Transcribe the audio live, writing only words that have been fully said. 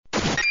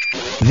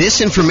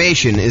This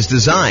information is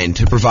designed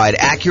to provide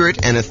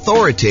accurate and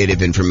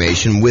authoritative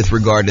information with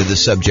regard to the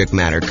subject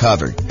matter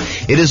covered.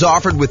 It is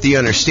offered with the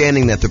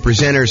understanding that the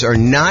presenters are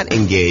not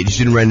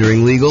engaged in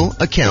rendering legal,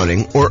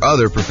 accounting, or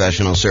other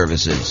professional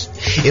services.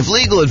 If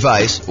legal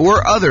advice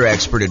or other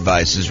expert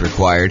advice is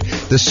required,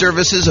 the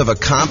services of a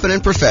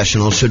competent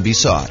professional should be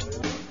sought.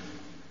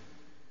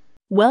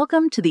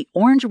 Welcome to the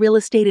Orange Real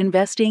Estate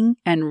Investing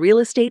and Real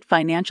Estate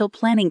Financial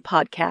Planning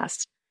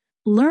Podcast.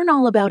 Learn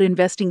all about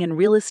investing in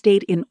real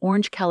estate in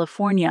Orange,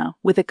 California,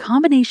 with a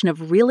combination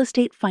of real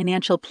estate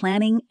financial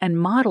planning and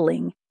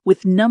modeling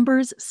with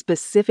numbers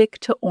specific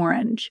to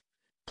Orange,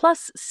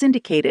 plus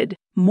syndicated,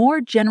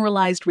 more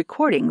generalized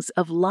recordings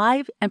of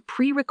live and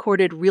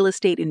pre-recorded real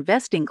estate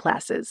investing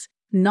classes,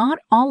 not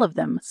all of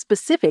them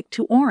specific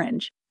to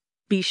Orange.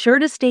 Be sure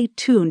to stay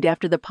tuned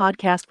after the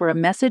podcast for a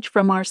message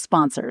from our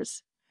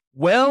sponsors.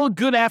 Well,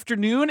 good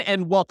afternoon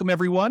and welcome,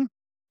 everyone.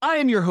 I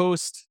am your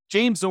host,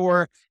 James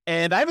Orr,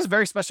 and I have a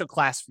very special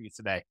class for you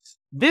today.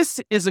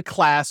 This is a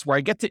class where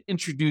I get to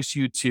introduce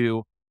you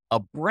to a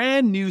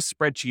brand new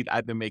spreadsheet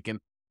I've been making.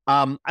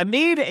 I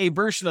made a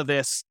version of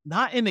this,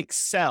 not in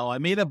Excel. I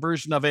made a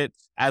version of it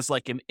as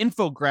like an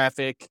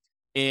infographic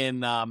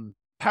in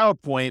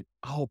PowerPoint,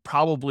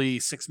 probably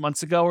 6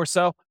 months ago or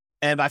so.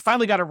 And I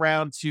finally got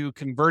around to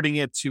converting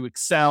it to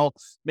Excel,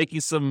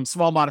 making some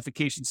small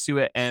modifications to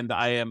it, and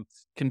I am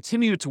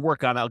continuing to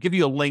work on it. I'll give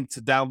you a link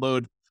to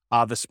download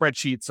the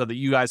spreadsheet so that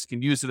you guys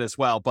can use it as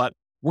well. But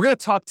we're going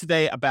to talk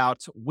today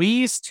about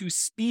ways to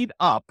speed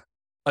up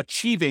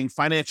achieving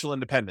financial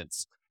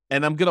independence.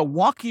 And I'm going to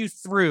walk you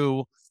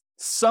through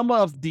some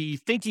of the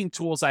thinking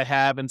tools I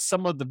have and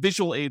some of the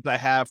visual aids I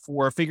have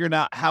for figuring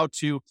out how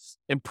to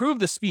improve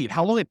the speed,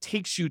 how long it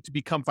takes you to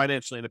become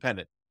financially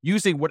independent,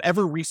 using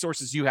whatever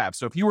resources you have.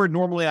 So if you were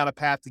normally on a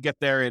path to get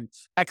there in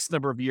X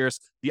number of years,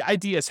 the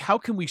idea is how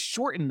can we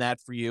shorten that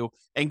for you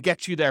and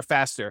get you there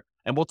faster?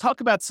 And we'll talk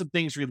about some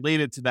things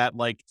related to that,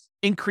 like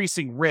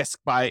increasing risk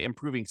by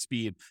improving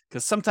speed,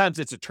 because sometimes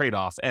it's a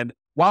trade-off. And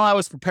while I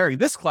was preparing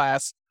this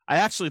class, I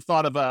actually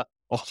thought of a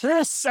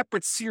whole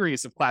separate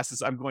series of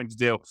classes I'm going to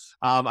do.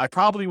 I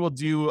probably will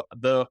do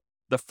the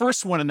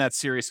first one in that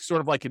series,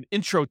 sort of like an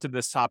intro to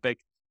this topic,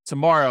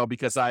 tomorrow,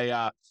 because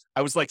I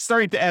was like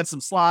starting to add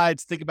some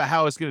slides, think about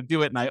how I was going to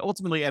do it. And I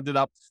ultimately ended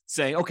up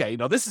saying, okay,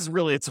 this is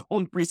really its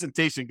own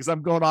presentation because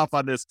I'm going off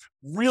on this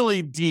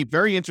really deep,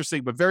 very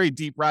interesting, but very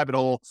deep rabbit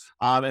hole.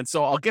 And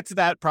so I'll get to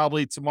that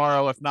probably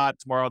tomorrow. If not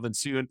tomorrow, then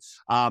soon.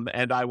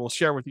 And I will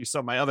share with you some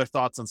of my other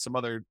thoughts on some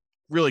other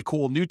really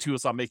cool new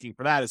tools I'm making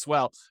for that as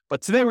well.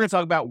 But today we're going to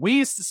talk about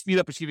ways to speed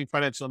up achieving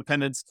financial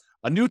independence,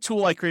 a new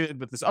tool I created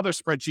with this other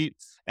spreadsheet,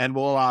 and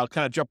we'll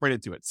kind of jump right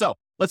into it. So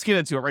let's get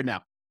into it right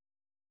now.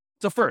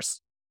 So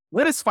first,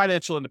 what is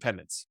financial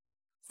independence?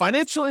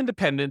 Financial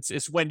independence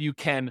is when you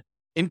can,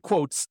 in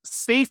quotes,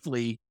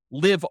 safely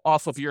live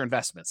off of your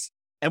investments.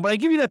 And when I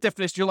give you that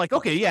definition, you're like,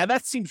 okay, yeah,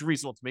 that seems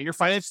reasonable to me. You're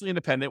financially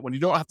independent when you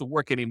don't have to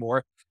work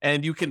anymore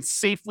and you can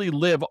safely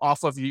live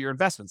off of your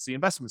investments, the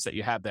investments that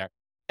you have there.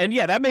 And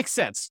yeah, that makes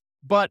sense,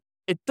 but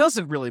it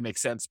doesn't really make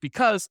sense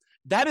because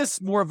that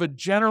is more of a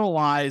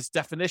generalized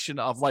definition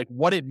of like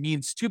what it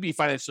means to be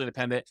financially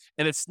independent.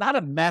 And it's not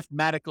a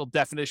mathematical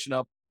definition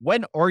of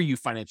when are you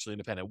financially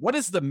independent? What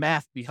is the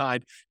math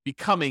behind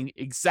becoming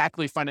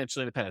exactly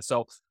financially independent?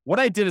 So what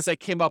I did is I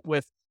came up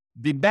with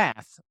the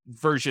math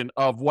version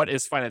of what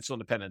is financial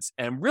independence.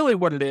 And really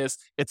what it is,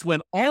 it's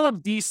when all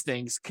of these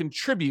things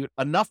contribute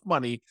enough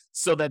money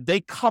so that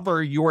they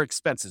cover your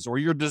expenses or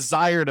your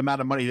desired amount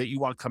of money that you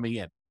want coming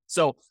in.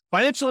 So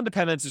financial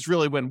independence is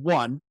really when,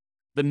 one,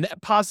 the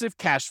net positive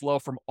cash flow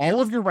from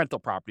all of your rental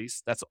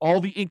properties, that's all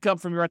the income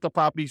from your rental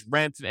properties,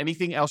 rent, and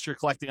anything else you're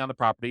collecting on the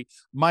property,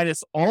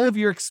 minus all of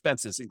your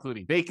expenses,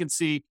 including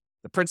vacancy,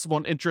 the principal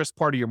and interest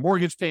part of your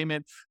mortgage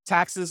payment,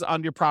 taxes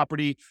on your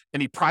property,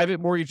 any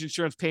private mortgage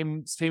insurance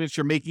payments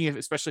you're making,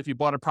 especially if you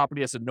bought a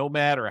property as a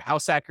nomad or a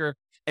house hacker,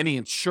 any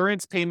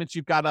insurance payments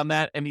you've got on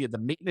that, any of the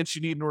maintenance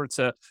you need in order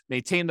to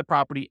maintain the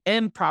property,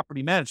 and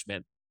property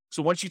management.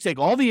 So once you take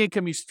all the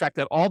income, you subtract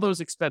out all those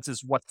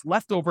expenses, what's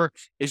left over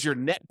is your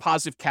net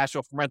positive cash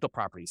flow from rental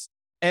properties.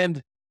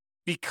 And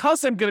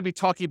because I'm going to be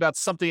talking about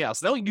something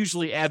else, I don't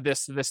usually add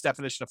this to this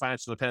definition of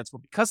financial independence,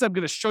 but because I'm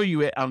going to show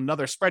you it on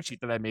another spreadsheet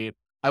that I made,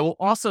 I will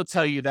also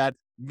tell you that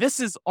this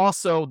is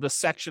also the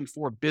section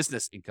for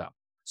business income.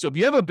 So if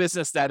you have a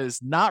business that is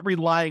not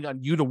relying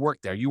on you to work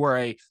there, you are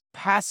a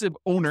passive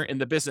owner in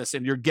the business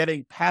and you're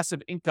getting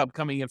passive income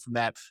coming in from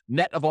that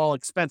net of all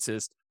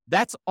expenses,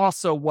 that's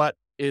also what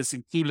is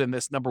included in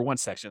this number one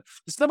section.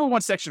 This number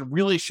one section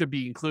really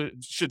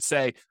should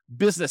say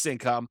business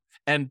income,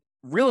 and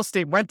real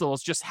estate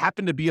rentals just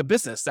happen to be a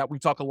business that we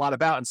talk a lot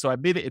about. And so I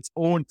made it its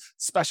own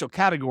special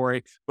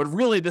category, but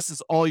really this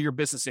is all your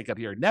business income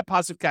here. Net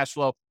positive cash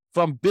flow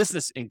from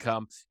business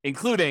income,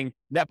 including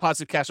net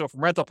positive cash flow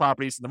from rental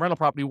properties. And the rental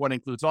property one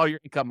includes all your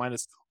income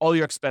minus all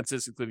your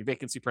expenses, including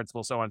vacancy,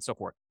 principal, so on and so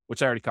forth,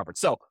 which I already covered.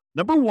 So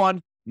number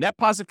one, net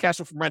positive cash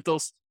flow from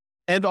rentals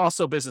and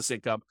also business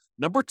income.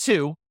 Number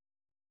two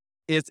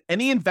is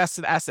any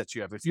invested assets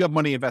you have. If you have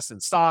money invested in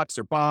stocks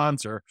or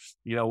bonds or,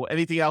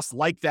 anything else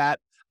like that,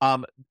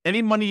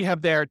 any money you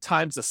have there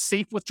times a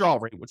safe withdrawal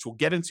rate, which we'll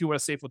get into what a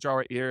safe withdrawal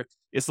rate here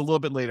is a little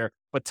bit later,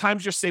 but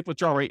times your safe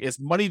withdrawal rate is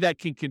money that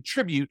can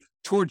contribute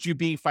towards you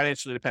being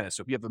financially independent.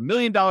 So if you have $1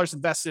 million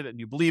invested and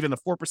you believe in a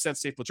 4%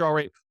 safe withdrawal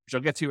rate, which I'll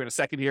get to in a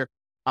second here,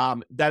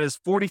 that is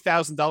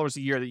 $40,000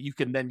 a year that you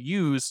can then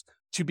use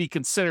to be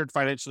considered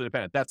financially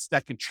independent.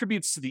 That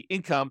contributes to the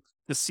income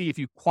to see if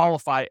you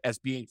qualify as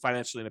being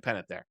financially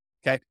independent there.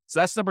 Okay. So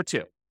that's number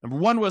two. Number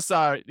one was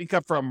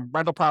income from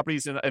rental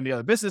properties and the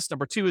other business.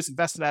 Number two is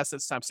invested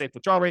assets times safe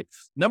withdrawal rate.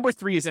 Number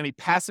three is any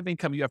passive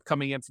income you have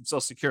coming in from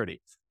Social Security.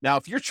 Now,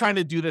 if you're trying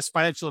to do this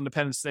financial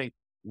independence thing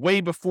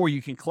way before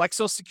you can collect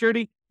Social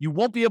Security, you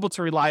won't be able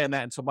to rely on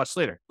that until much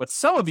later. But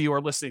some of you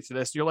are listening to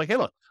this, you're like, hey,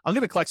 look, I'm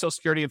going to collect Social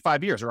Security in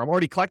 5 years, or I'm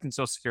already collecting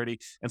Social Security.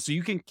 And so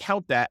you can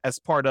count that as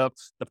part of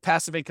the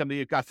passive income that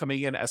you've got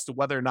coming in as to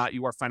whether or not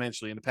you are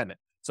financially independent.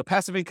 So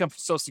passive income from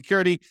Social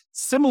Security.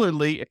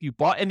 Similarly, if you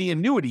bought any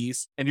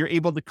annuities and you're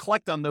able to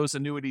collect on those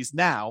annuities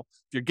now,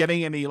 if you're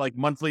getting any like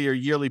monthly or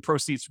yearly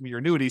proceeds from your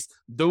annuities,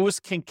 those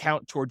can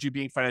count towards you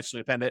being financially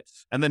independent.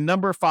 And then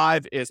number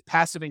five is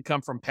passive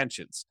income from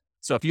pensions.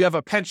 So if you have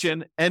a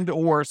pension and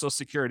or Social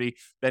Security,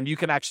 then you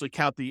can actually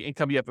count the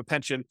income you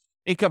have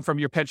income from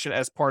your pension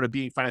as part of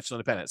being financially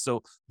independent.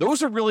 So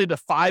those are really the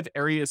 5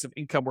 areas of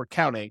income we're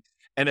counting.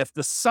 And if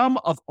the sum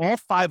of all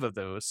 5 of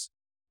those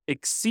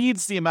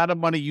exceeds the amount of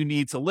money you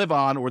need to live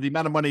on, or the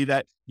amount of money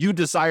that you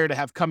desire to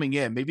have coming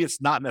in, maybe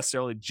it's not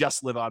necessarily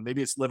just live on,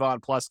 maybe it's live on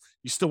plus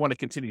you still want to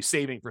continue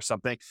saving for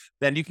something,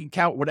 then you can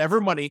count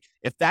whatever money.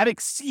 If that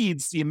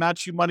exceeds the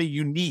amount of money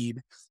you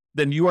need,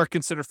 then you are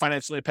considered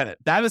financially independent.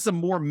 That is a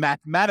more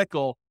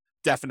mathematical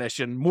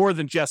definition, more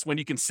than just when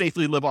you can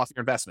safely live off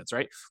your investments,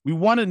 right? We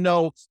want to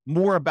know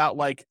more about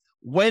like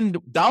when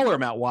dollar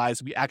amount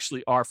wise, we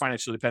actually are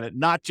financially independent,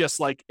 not just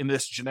like in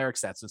this generic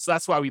sense. And so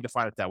that's why we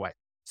define it that way.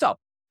 So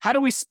how do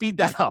we speed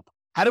that up?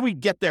 How do we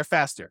get there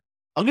faster?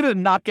 I'm going to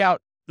knock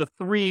out the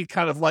 3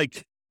 kind of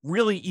like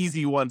really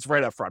easy ones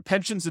right up front: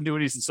 pensions,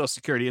 annuities, and Social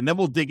Security. And then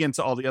we'll dig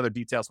into all the other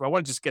details, but I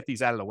want to just get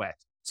these out of the way.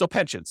 So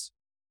pensions.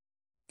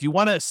 If you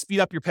want to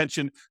speed up your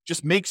pension,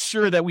 just make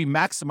sure that we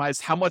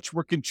maximize how much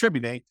we're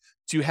contributing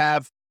to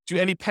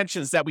any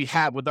pensions that we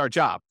have with our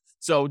job.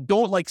 So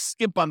don't like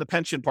skimp on the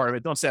pension part of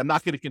it. Don't say, I'm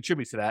not going to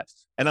contribute to that.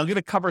 And I'm going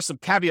to cover some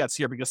caveats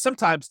here, because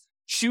sometimes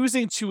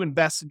choosing to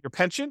invest in your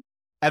pension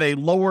at a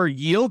lower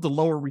yield, the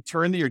lower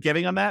return that you're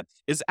getting on that,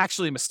 is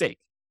actually a mistake.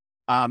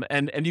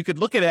 And you could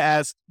look at it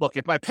as, look,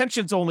 if my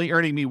pension's only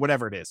earning me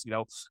whatever it is,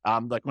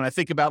 like when I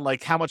think about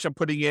like how much I'm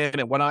putting in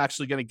and when I'm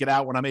actually going to get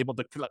out when I'm able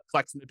to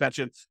collect the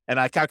pension, and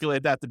I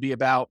calculate that to be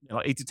about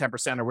 8 to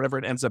 10% or whatever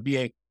it ends up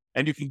being,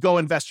 and you can go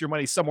invest your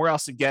money somewhere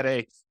else and get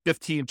a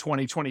 15,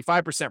 20,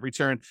 25%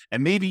 return,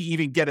 and maybe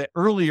even get it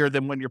earlier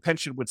than when your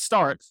pension would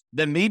start,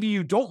 then maybe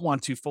you don't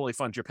want to fully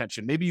fund your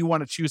pension. Maybe you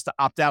want to choose to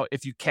opt out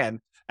if you can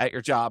at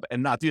your job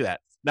and not do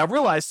that. Now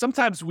realize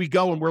sometimes we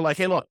go and we're like,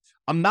 hey, look,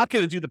 I'm not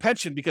going to do the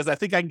pension because I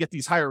think I can get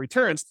these higher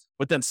returns,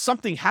 but then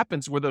something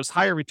happens where those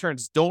higher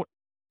returns don't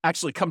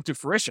actually come to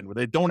fruition, where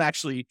they don't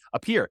actually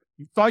appear.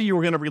 You thought you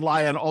were going to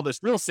rely on all this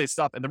real estate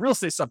stuff, and the real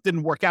estate stuff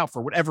didn't work out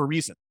for whatever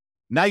reason.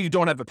 Now you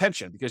don't have a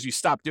pension because you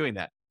stopped doing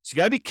that. So you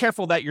got to be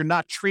careful that you're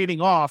not trading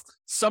off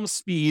some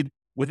speed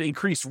with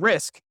increased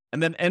risk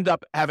and then end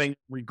up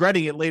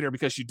regretting it later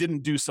because you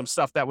didn't do some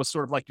stuff that was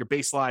sort of like your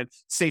baseline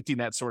safety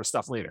net sort of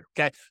stuff later.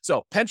 Okay.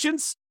 So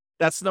pensions,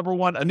 that's number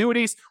one.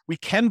 Annuities, we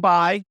can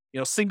buy,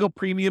 single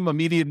premium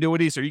immediate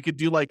annuities, or you could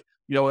do like,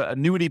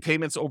 annuity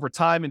payments over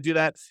time and do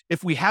that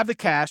if we have the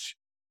cash.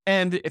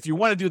 And if you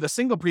want to do the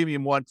single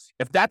premium one,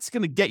 if that's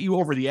going to get you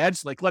over the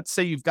edge, like let's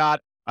say you've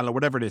got, I don't know,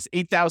 whatever it is,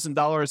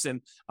 $8,000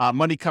 in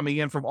money coming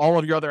in from all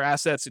of your other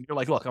assets. And you're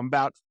like, look, I'm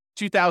about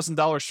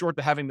 $2,000 short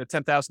to having the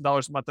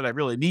 $10,000 a month that I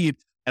really need.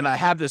 And I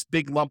have this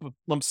big lump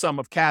sum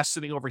of cash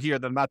sitting over here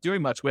that I'm not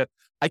doing much with.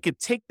 I could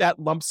take that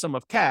lump sum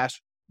of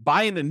cash,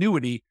 buy an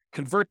annuity,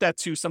 convert that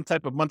to some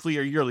type of monthly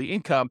or yearly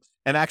income,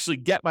 and actually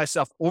get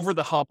myself over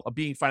the hump of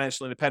being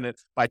financially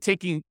independent by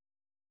taking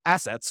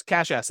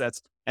cash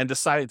assets, and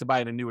deciding to buy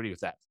an annuity with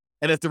that.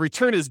 And if the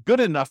return is good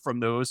enough from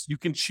those, you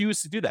can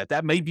choose to do that.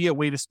 That may be a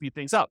way to speed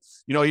things up.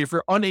 If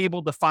you're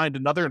unable to find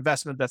another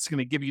investment that's going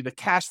to give you the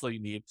cash flow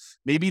you need,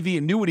 maybe the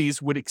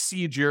annuities would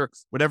exceed your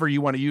whatever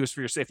you want to use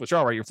for your safe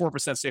withdrawal rate, your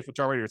 4% safe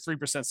withdrawal rate, or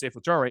 3% safe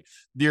withdrawal rate.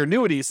 The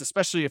annuities,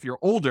 especially if you're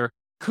older,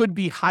 could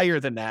be higher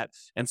than that.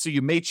 And so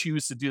you may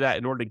choose to do that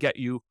in order to get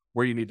you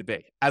where you need to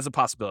be as a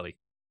possibility.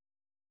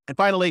 And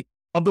finally,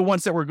 of the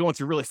ones that we're going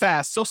through really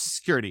fast, Social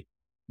Security.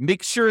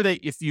 Make sure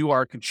that if you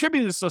are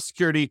contributing to Social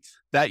Security,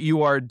 that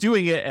you are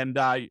doing it and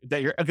that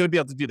you're going to be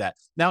able to do that.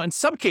 Now, in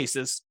some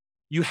cases,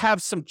 you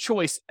have some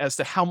choice as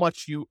to how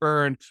much you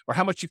earn or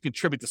how much you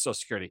contribute to Social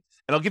Security.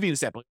 And I'll give you an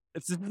example.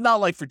 It's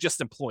not like for just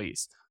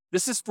employees.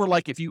 This is for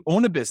like if you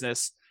own a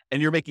business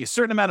and you're making a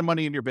certain amount of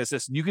money in your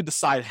business, and you can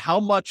decide how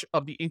much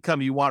of the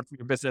income you want from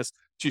your business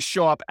to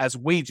show up as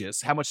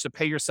wages, how much to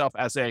pay yourself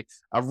as a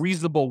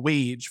reasonable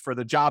wage for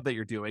the job that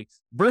you're doing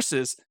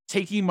versus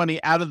taking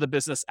money out of the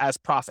business as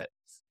profit.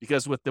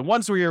 Because with the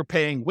ones where you're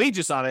paying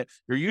wages on it,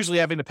 you're usually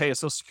having to pay a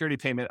Social Security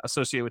payment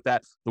associated with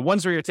that. The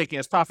ones where you're taking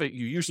as profit,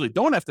 you usually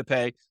don't have to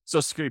pay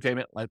Social Security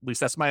payment. At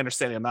least that's my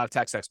understanding. I'm not a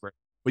tax expert.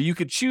 But you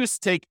could choose to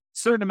take a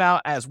certain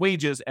amount as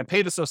wages and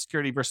pay the Social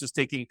Security versus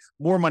taking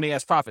more money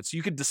as profit. So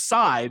you could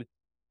decide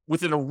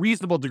within a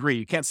reasonable degree.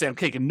 You can't say, I'm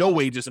taking no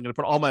wages, I'm going to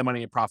put all my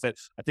money in profit.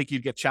 I think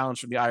you'd get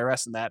challenged from the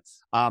IRS in that.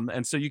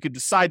 And so you could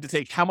decide to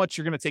take how much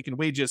you're going to take in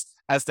wages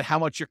as to how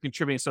much you're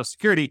contributing to Social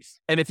Security.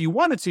 And if you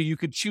wanted to, you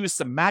could choose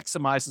to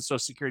maximize the Social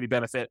Security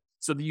benefit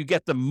so that you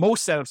get the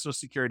most out of Social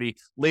Security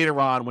later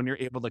on when you're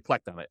able to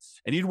collect on it.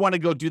 And you'd want to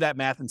go do that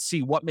math and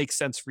see what makes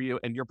sense for you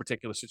in your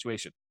particular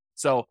situation.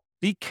 So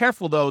be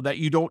careful, though, that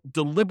you don't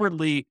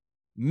deliberately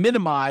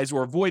minimize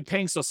or avoid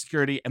paying Social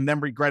Security and then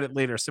regret it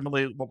later.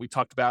 Similarly, what we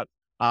talked about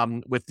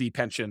with the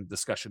pension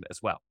discussion as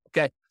well.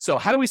 Okay. So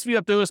how do we speed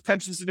up those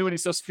pensions,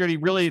 annuities, Social Security?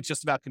 Really, it's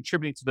just about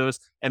contributing to those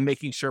and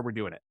making sure we're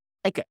doing it.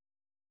 Okay.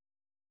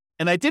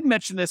 And I did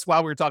mention this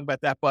while we were talking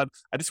about that, but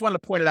I just wanted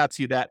to point it out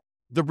to you that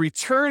the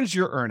returns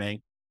you're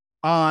earning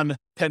on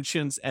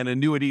pensions and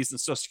annuities and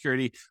Social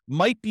Security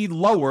might be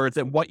lower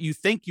than what you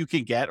think you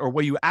can get or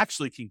what you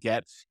actually can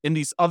get in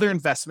these other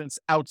investments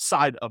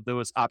outside of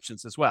those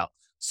options as well.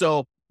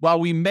 So while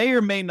we may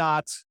or may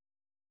not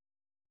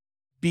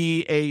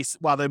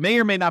while there may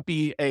or may not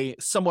be a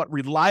somewhat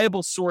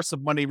reliable source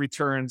of money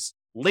returns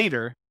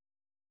later,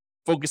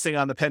 focusing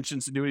on the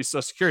pensions, annuities,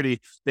 Social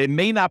Security, they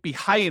may not be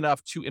high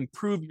enough to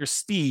improve your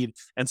speed.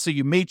 And so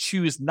you may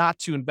choose not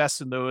to invest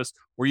in those,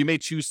 or you may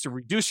choose to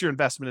reduce your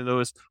investment in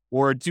those,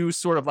 or do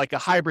sort of like a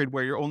hybrid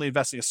where you're only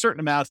investing a certain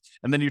amount,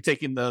 and then you're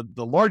taking the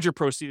larger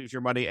proceeds of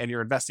your money and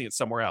you're investing it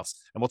somewhere else.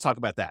 And we'll talk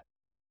about that.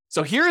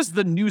 So here's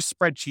the new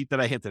spreadsheet that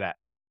I hinted at.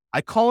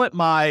 I call it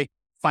my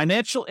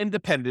financial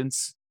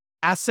independence,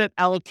 asset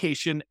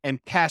allocation,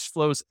 and cash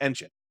flows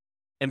engine.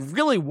 And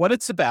really what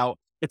it's about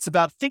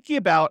thinking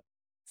about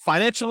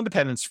financial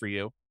independence for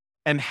you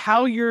and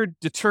how you're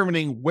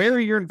determining where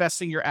you're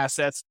investing your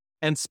assets,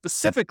 and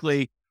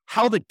specifically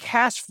how the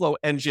cash flow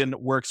engine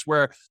works,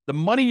 where the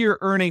money you're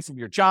earning from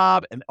your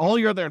job and all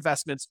your other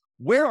investments,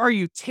 where are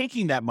you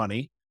taking that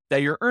money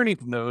that you're earning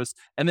from those?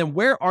 And then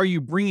where are you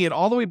bringing it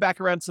all the way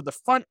back around to the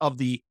front of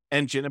the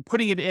engine and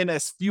putting it in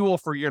as fuel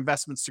for your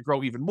investments to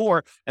grow even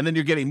more? And then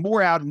you're getting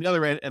more out on the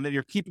other end, and then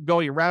you're keep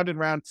going around and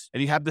around,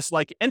 and you have this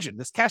like engine,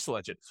 this cash flow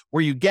engine,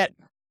 where you get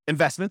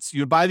investments,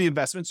 you buy the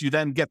investments, you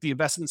then get the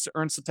investments to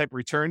earn some type of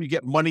return, you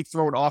get money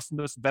thrown off from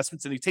those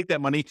investments, and you take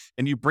that money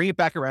and you bring it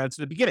back around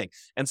to the beginning.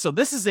 And so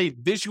this is a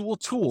visual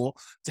tool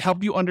to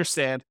help you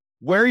understand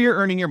where you're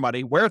earning your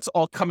money, where it's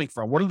all coming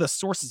from, what are the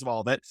sources of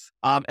all of it,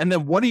 and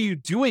then what are you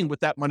doing with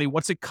that money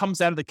once it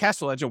comes out of the cash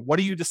flow engine? What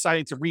are you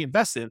deciding to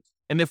reinvest in?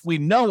 And if we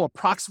know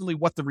approximately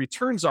what the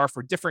returns are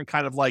for different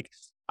kind of like,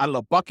 I don't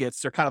know,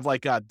 buckets, they're kind of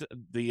like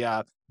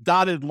the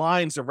dotted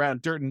lines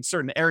around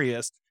certain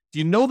areas. Do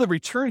you know the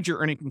returns you're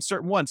earning from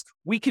certain ones?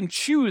 We can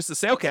choose to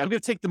say, okay, I'm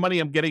going to take the money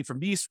I'm getting from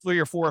these 3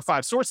 or 4 or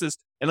 5 sources,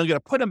 and I'm going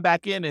to put them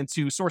back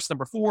into source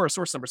number 4 or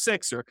source number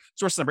 6 or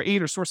source number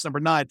 8 or source number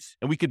 9.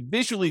 And we could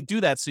visually do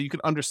that so you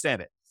can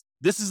understand it.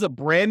 This is a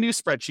brand new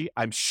spreadsheet.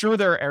 I'm sure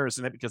there are errors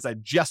in it because I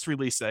just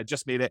released it. I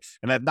just made it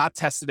and I've not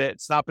tested it.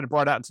 It's not been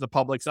brought out into the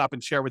public. It's not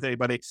been shared with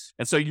anybody.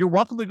 And so you're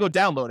welcome to go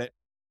download it,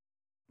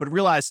 but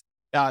realize,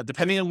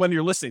 depending on when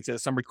you're listening to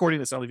this, I'm recording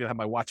this. I don't even have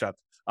my watch up.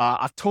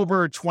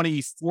 October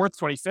 24th,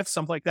 25th,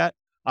 something like that,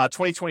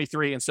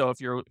 2023. And so if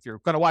you're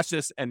going to watch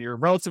this and you're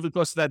relatively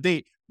close to that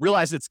date,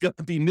 realize it's going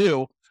to be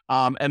new.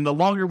 And the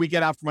longer we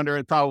get out from under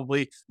it,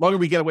 probably longer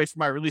we get away from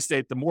my release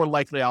date, the more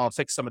likely I'll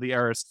fix some of the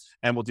errors,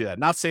 and we'll do that.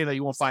 Not saying that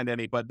you won't find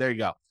any, but there you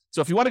go.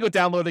 So if you want to go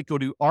download it, go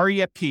to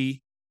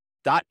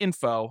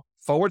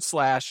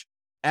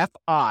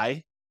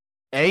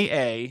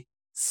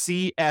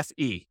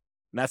refp.info/FIAACFE.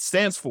 And that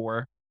stands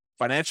for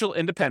Financial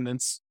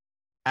Independence,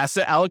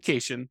 Asset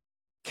Allocation,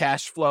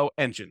 Cash Flow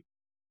Engine.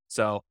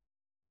 So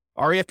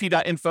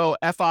refp.info,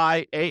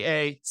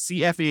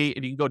 FIAACFE,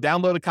 and you can go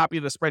download a copy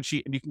of the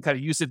spreadsheet and you can kind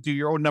of use it, do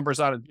your own numbers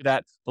on it, and do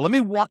that. But let me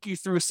walk you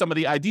through some of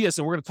the ideas,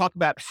 and we're going to talk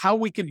about how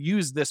we can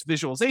use this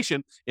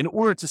visualization in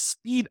order to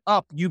speed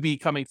up you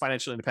becoming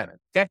financially independent.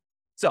 Okay.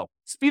 So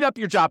speed up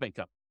your job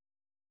income.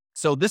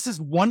 So this is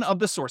one of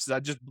the sources. I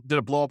just did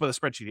a blow up of the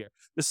spreadsheet here.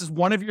 This is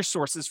one of your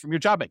sources from your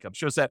job income.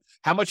 Shows that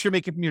how much you're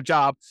making from your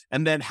job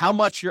and then how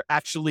much you're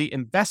actually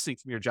investing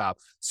from your job.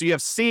 So you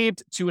have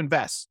saved to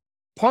invest.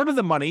 Part of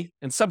the money,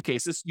 in some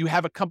cases, you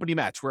have a company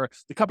match where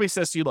the company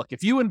says to you, look,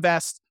 if you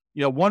invest,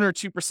 1 or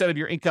 2% of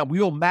your income, we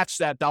will match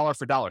that dollar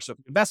for dollar. So if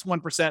you invest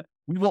 1%,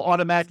 we will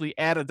automatically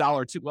add add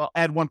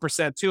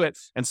 1% to it.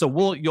 And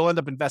so you'll end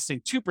up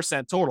investing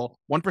 2% total,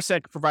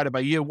 1% provided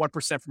by you,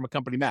 1% from a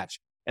company match.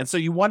 And so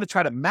you want to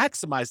try to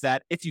maximize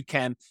that if you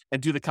can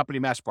and do the company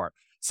match part.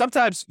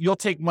 Sometimes you'll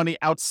take money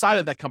outside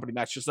of that company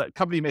match. Just that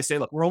company may say,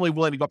 look, we're only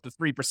willing to go up to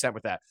 3%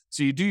 with that.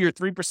 So you do your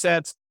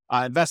 3%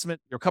 investment,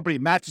 your company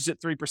matches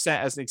it 3%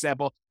 as an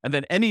example. And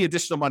then any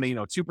additional money,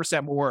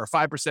 2% more or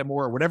 5%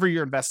 more or whatever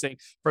you're investing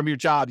from your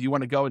job, you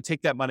want to go and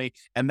take that money.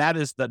 And that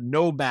is the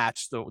no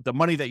match, the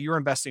money that you're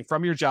investing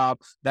from your job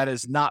that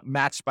is not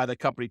matched by the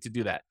company to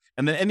do that.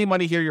 And then any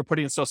money here you're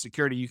putting in Social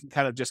Security, you can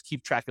kind of just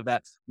keep track of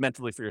that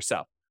mentally for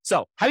yourself.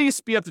 So how do you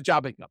speed up the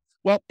job income?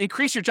 Well,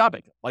 increase your job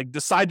income. Like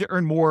decide to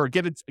earn more, or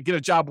get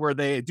a job where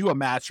they do a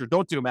match or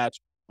don't do a match,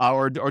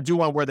 or do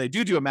one where they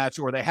do a match,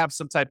 or they have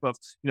some type of,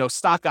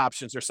 stock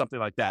options or something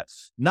like that.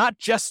 Not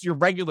just your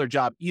regular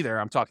job either.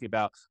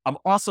 I'm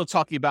also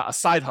talking about a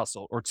side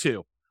hustle or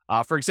two.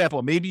 For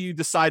example, maybe you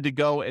decide to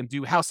go and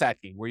do house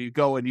hacking, where you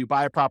go and you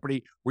buy a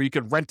property where you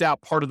could rent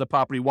out part of the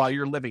property while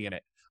you're living in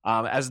it.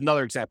 As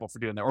another example for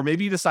doing that. Or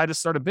maybe you decide to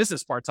start a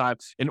business part-time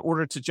in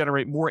order to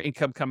generate more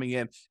income coming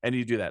in, and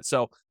you do that.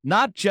 So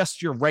not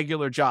just your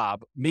regular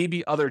job,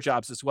 maybe other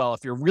jobs as well.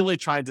 If you're really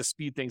trying to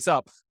speed things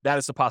up, that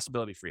is a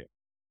possibility for you.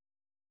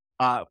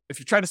 If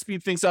you're trying to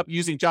speed things up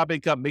using job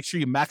income, make sure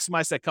you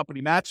maximize that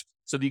company match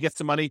so that you get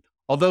some money.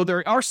 Although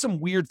there are some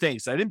weird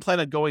things. I didn't plan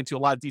on going into a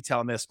lot of detail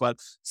on this, but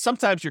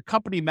sometimes your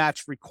company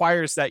match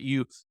requires that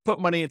you put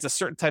money into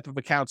certain type of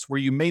accounts where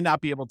you may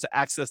not be able to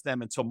access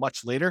them until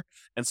much later.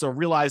 And so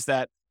realize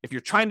that if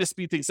you're trying to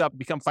speed things up and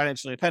become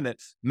financially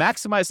independent,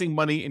 maximizing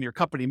money in your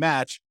company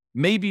match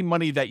may be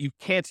money that you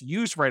can't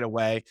use right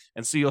away.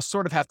 And so you'll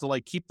sort of have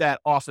to keep that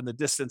off in the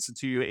distance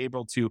until you're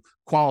able to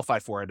qualify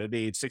for it at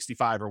age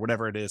 65 or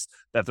whatever it is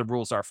that the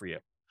rules are for you.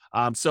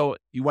 So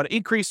you want to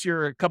increase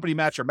your company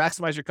match or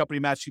maximize your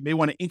company match. You may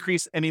want to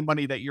increase any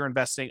money that you're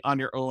investing on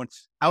your own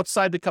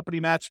outside the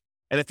company match.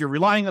 And if you're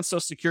relying on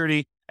Social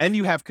Security and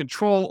you have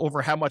control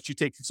over how much you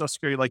take from Social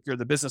Security, like you're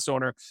the business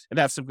owner and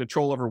have some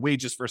control over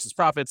wages versus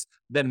profits,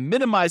 then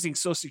minimizing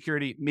Social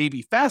Security may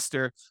be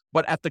faster,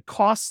 but at the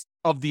cost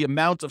of the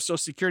amount of Social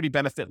Security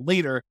benefit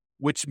later,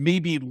 which may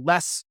be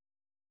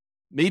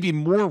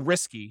more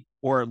risky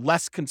or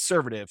less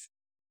conservative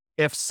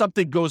if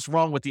something goes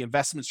wrong with the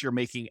investments you're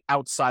making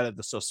outside of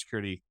the Social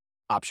Security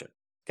option.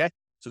 Okay.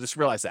 So just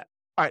realize that.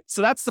 All right.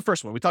 So that's the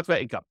first one. We talked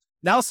about income.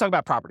 Now let's talk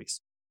about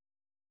properties.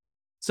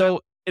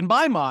 So in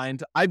my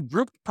mind, I've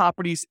grouped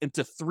properties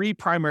into three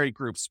primary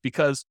groups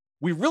because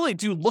we really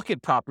do look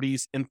at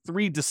properties in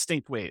three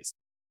distinct ways.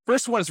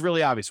 First one is a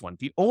really obvious one,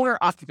 the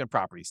owner-occupant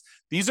properties.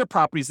 These are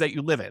properties that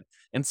you live in.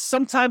 And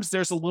sometimes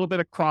there's a little bit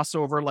of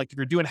crossover, like if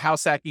you're doing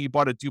house hacking, you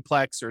bought a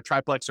duplex or a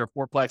triplex or a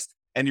fourplex,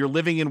 and you're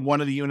living in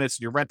one of the units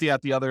and you're renting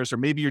out the others, or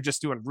maybe you're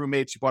just doing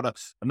roommates. You bought a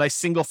nice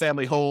single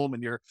family home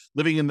and you're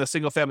living in the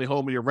single family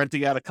home and you're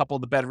renting out a couple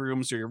of the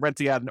bedrooms, or you're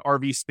renting out an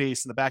RV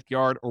space in the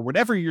backyard, or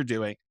whatever you're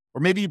doing. Or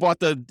maybe you bought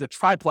the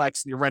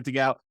triplex and you're renting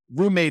out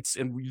roommates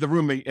in the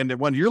room and the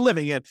one you're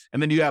living in.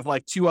 And then you have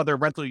two other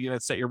rental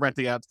units that you're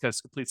renting out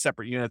because complete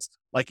separate units.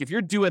 If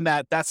you're doing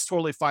that, that's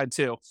totally fine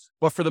too.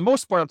 But for the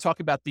most part, I'm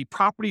talking about the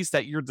properties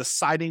that you're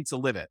deciding to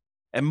live in.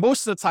 And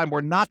most of the time,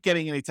 we're not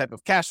getting any type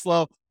of cash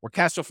flow or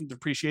cash flow from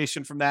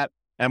depreciation from that.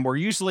 And we're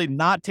usually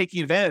not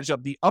taking advantage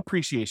of the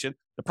appreciation,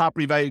 the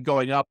property value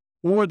going up,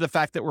 or the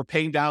fact that we're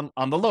paying down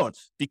on the loan,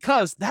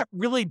 because that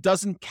really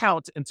doesn't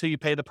count until you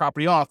pay the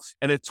property off,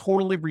 and it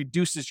totally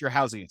reduces your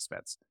housing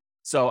expense.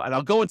 So, and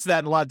I'll go into that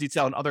in a lot of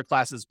detail in other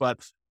classes, but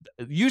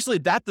usually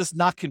that does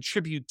not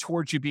contribute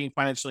towards you being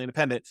financially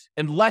independent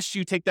unless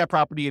you take that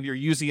property and you're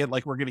using it,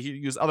 like we're going to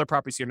use other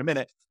properties here in a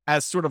minute,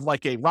 as sort of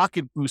like a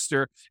rocket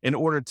booster in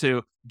order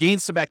to gain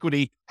some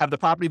equity, have the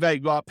property value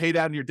go up, pay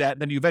down your debt,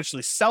 and then you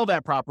eventually sell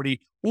that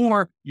property,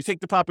 or you take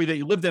the property that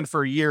you lived in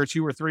for a year or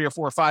two or three or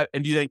four or five,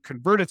 and you then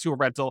convert it to a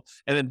rental.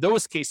 And in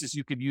those cases,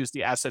 you could use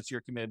the assets you're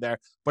committed there.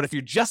 But if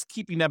you're just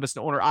keeping them as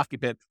an owner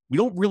occupant, we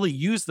don't really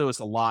use those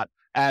a lot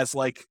as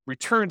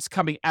returns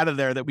coming out of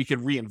there that we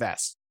could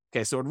reinvest.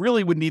 Okay, so it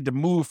really would need to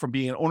move from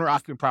being an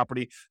owner-occupant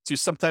property to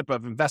some type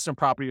of investment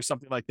property or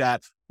something like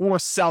that, or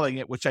selling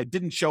it, which I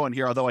didn't show in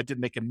here, although I did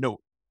make a note.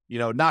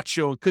 Not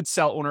show could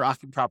sell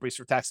owner-occupant properties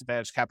for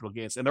tax-advantaged capital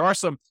gains. And there are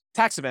some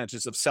tax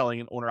advantages of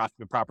selling an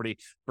owner-occupant property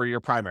for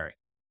your primary.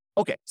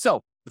 Okay,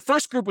 so the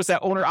first group was that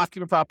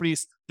owner-occupant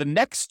properties. The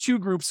next two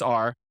groups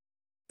are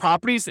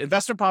properties,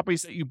 investment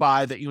properties that you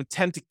buy that you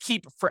intend to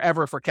keep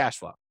forever for cash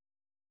flow.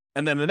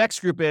 And then the next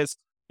group is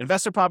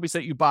investment properties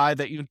that you buy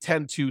that you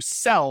intend to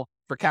sell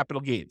for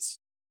capital gains.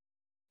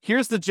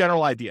 Here's the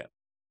general idea.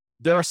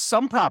 There are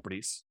some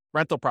properties,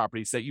 rental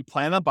properties, that you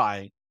plan on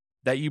buying,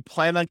 that you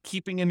plan on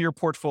keeping in your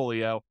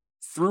portfolio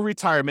through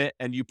retirement,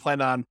 and you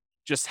plan on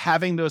just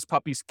having those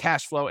puppies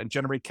cash flow and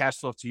generate cash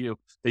flow to you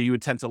that you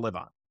intend to live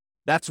on.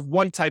 That's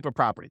one type of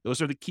property.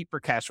 Those are the keep for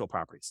cash flow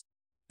properties.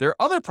 There are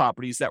other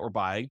properties that we're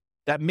buying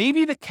that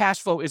maybe the cash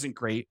flow isn't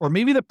great, or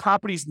maybe the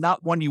property is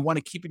not one you want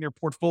to keep in your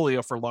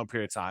portfolio for a long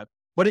period of time,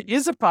 but it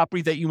is a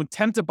property that you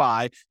intend to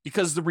buy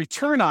because the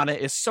return on it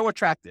is so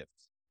attractive.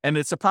 And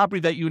it's a property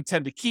that you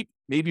intend to keep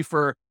maybe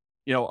for,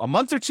 a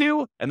month or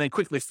two and then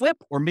quickly flip,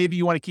 or maybe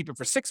you want to keep it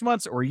for 6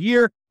 months or a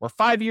year or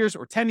 5 years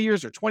or 10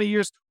 years or 20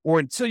 years, or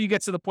until you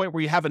get to the point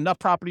where you have enough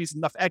properties,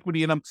 enough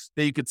equity in them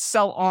that you could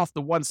sell off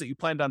the ones that you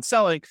planned on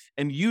selling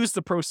and use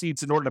the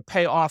proceeds in order to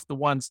pay off the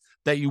ones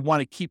that you want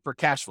to keep for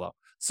cash flow.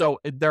 So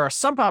there are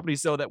some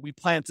properties, though, that we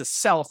plan to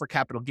sell for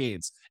capital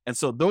gains. And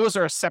so those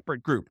are a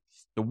separate group.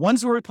 The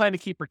ones where we plan to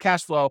keep for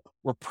cash flow,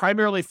 we're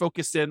primarily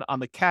focused in on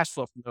the cash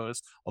flow from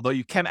those, although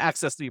you can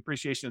access the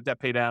appreciation of debt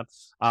pay down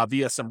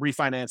via some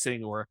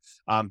refinancing or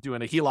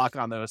doing a HELOC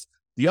on those.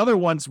 The other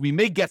ones, we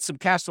may get some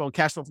cash flow and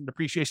cash flow from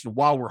depreciation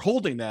while we're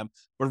holding them,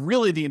 but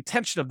really the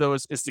intention of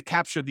those is to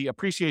capture the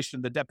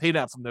appreciation, the debt pay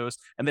down from those,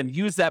 and then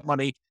use that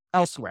money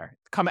elsewhere,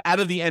 come out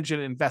of the engine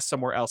and invest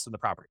somewhere else in the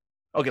property.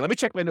 Okay, let me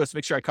check my notes to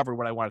make sure I covered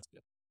what I wanted to do.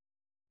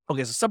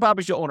 Okay, so some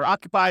properties you'll own or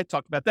occupy,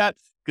 talked about that.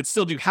 Could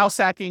still do house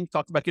hacking,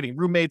 talked about getting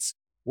roommates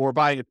or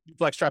buying a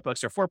duplex,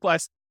 triplex, or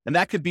fourplex. And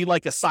that could be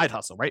like a side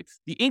hustle, right?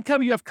 The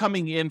income you have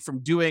coming in from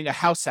doing a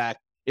house hack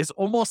is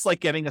almost like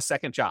getting a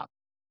second job,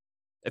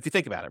 if you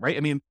think about it, right?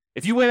 I mean,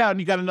 if you went out and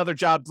you got another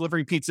job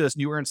delivering pizzas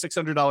and you earn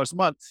 $600 a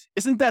month,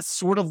 isn't that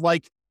sort of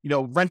like,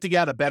 renting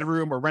out a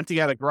bedroom or renting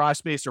out a garage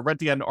space or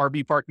renting out an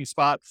RV parking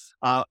spot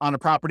on a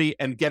property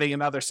and getting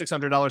another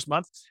 $600 a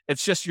month?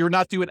 It's just you're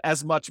not doing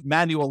as much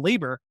manual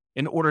labor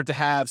in order to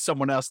have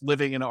someone else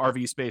living in an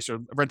RV space or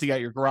renting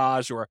out your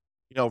garage or,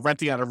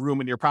 renting out a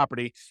room in your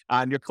property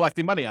and you're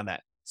collecting money on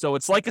that. So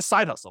it's like a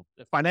side hustle.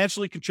 It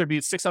financially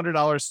contributes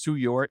 $600 to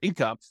your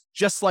income,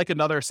 just like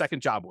another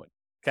second job would.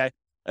 Okay.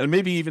 And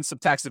maybe even some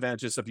tax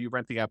advantages of you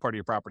renting out part of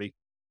your property,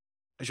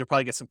 as you'll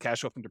probably get some cash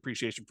flow from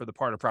depreciation for the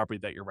part of property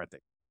that you're renting.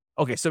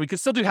 Okay. So we can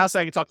still do house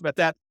hacking, talked about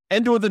that,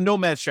 and or the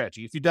nomad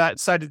strategy. If you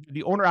decide to do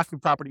the owner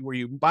occupant property where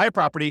you buy a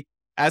property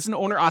as an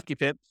owner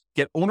occupant,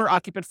 get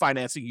owner-occupant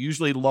financing,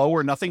 usually low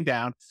or nothing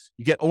down.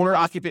 You get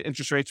owner-occupant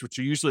interest rates, which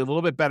are usually a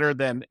little bit better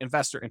than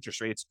investor interest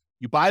rates.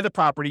 You buy the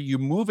property, you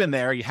move in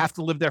there, you have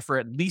to live there for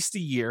at least a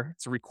year.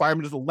 It's a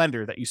requirement of the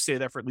lender that you stay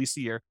there for at least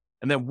a year.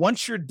 And then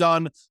once you're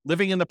done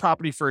living in the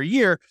property for a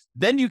year,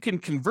 then you can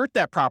convert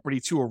that property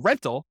to a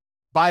rental,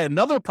 buy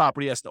another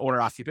property as an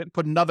owner-occupant,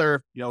 put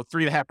another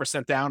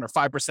 3.5% down or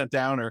 5%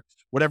 down or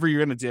whatever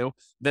you're going to do,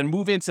 then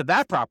move into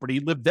that property,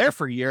 live there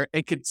for a year,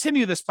 and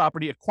continue this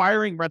property,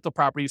 acquiring rental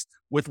properties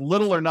with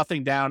little or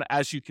nothing down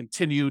as you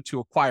continue to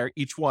acquire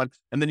each one.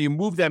 And then you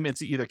move them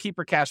into either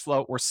keeper cash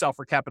flow or sell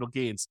for capital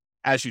gains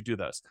as you do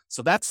those.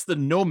 So that's the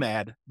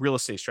nomad real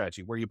estate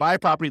strategy, where you buy a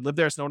property, live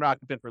there as an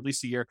owner-occupant for at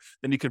least a year,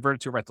 then you convert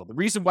it to a rental. The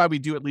reason why we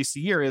do at least a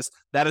year is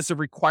that is a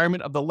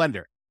requirement of the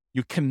lender.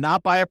 You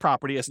cannot buy a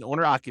property as an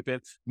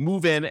owner-occupant,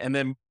 move in, and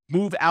then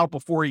move out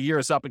before a year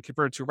is up and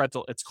convert it to a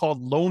rental. It's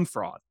called loan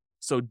fraud.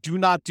 So do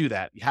not do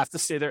that. You have to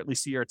stay there at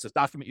least a year. It's a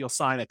document you'll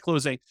sign at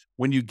closing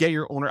when you get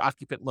your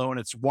owner-occupant loan.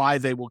 It's why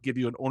they will give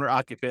you an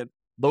owner-occupant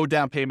low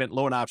down payment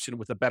loan option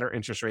with a better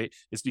interest rate,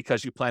 is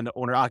because you plan to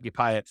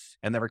owner-occupy it,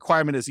 and the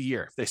requirement is a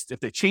year. If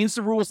they change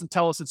the rules and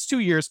tell us it's 2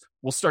 years,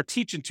 we'll start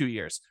teaching 2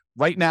 years.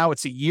 Right now,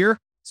 it's a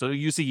year, so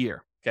use a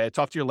year. Okay,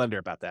 talk to your lender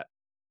about that.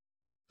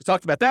 We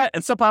talked about that.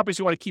 And some properties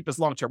you want to keep as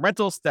long-term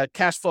rentals. That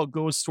cash flow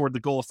goes toward the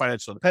goal of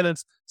financial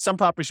independence. Some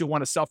properties you'll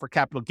want to sell for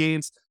capital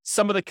gains.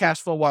 Some of the cash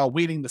flow while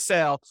waiting the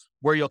sale,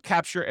 where you'll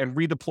capture and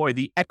redeploy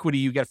the equity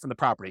you get from the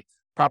property.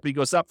 Property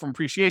goes up from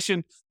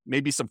appreciation,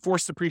 maybe some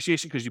forced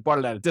appreciation because you bought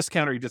it at a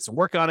discount or you did some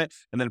work on it,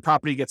 and then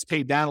property gets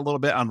paid down a little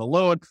bit on the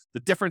loan. The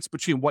difference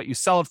between what you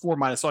sell it for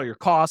minus all your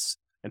costs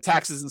and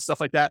taxes and stuff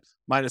like that,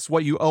 minus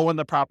what you owe on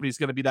the property, is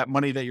going to be that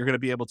money that you're going to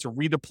be able to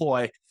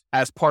redeploy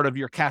as part of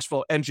your cash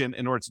flow engine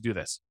in order to do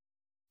this.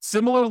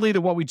 Similarly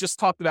to what we just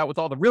talked about with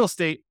all the real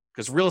estate,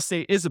 because real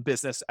estate is a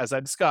business, as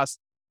I discussed,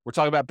 we're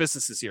talking about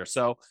businesses here.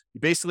 So you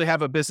basically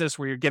have a business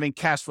where you're getting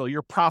cash flow,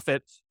 your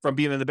profit from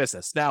being in the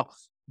business. Now,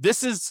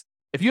 this is,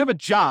 if you have a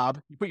job,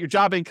 you put your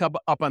job income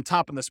up on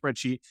top in the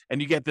spreadsheet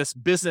and you get this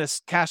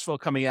business cash flow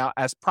coming out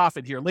as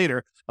profit here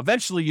later.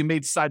 Eventually, you may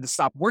decide to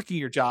stop working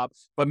your job,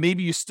 but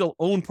maybe you still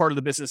own part of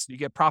the business and you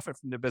get profit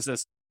from the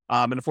business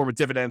in the form of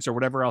dividends or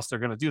whatever else they're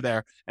going to do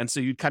there. And so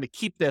you kind of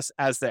keep this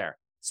as there.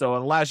 So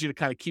it allows you to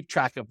kind of keep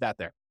track of that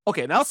there.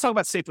 Okay, now let's talk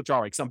about safe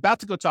withdrawal rate, because I'm about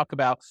to go talk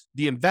about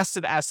the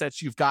invested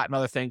assets you've got and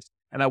other things.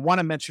 And I want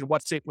to mention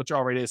what safe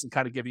withdrawal rate is and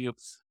kind of give you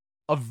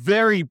a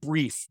very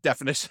brief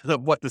definition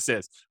of what this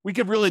is. We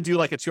could really do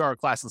like a 2-hour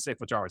class on safe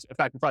withdrawal rates. In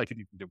fact, we probably could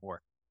even do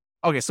more.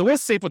 Okay, so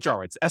what's safe withdrawal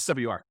rates?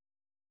 SWR.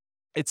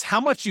 It's how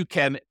much you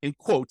can, in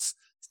quotes,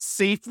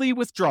 safely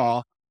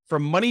withdraw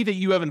from money that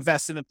you have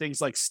invested in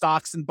things like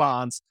stocks and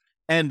bonds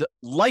and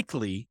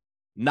likely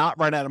not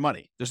run out of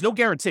money. There's no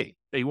guarantee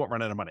that you won't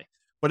run out of money,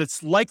 but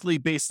it's likely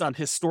based on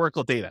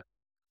historical data.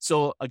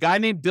 So a guy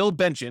named Bill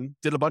Bengen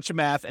did a bunch of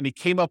math and he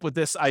came up with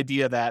this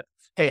idea that,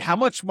 hey, how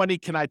much money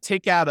can I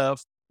take out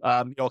of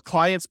a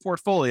client's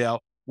portfolio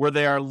where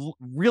they are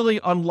really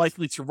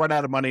unlikely to run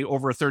out of money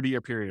over a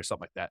 30-year period or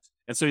something like that?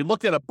 And so he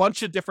looked at a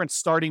bunch of different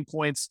starting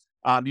points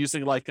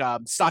using like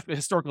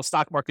historical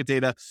stock market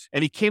data,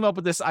 and he came up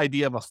with this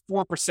idea of a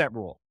 4%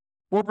 rule.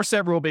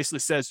 4% rule basically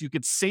says you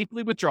could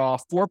safely withdraw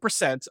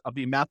 4% of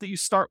the amount that you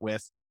start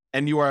with,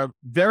 and you are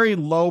very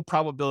low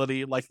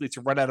probability likely to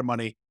run out of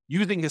money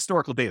using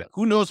historical data.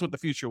 Who knows what the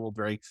future will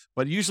bring,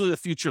 but usually the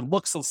future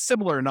looks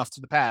similar enough to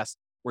the past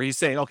where he's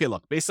saying, okay,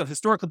 look, based on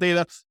historical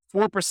data,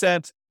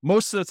 4%,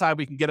 most of the time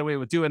we can get away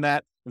with doing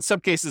that. In some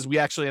cases, we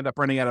actually end up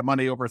running out of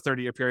money over a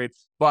 30-year period,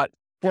 but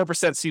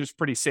 4% seems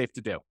pretty safe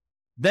to do.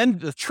 Then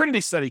the Trinity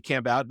study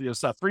came out. It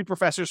was 3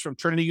 professors from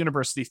Trinity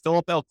University,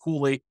 Philip L.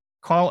 Cooley,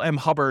 Carl M.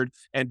 Hubbard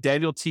and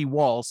Daniel T.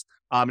 Walls.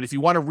 And if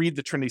you want to read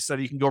the Trinity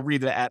study, you can go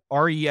read it at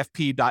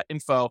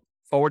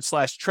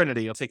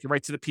refp.info/Trinity. It'll take you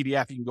right to the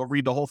PDF. You can go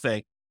read the whole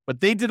thing. But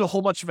they did a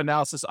whole bunch of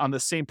analysis on the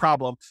same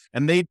problem.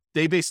 And they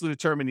basically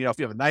determined, if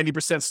you have a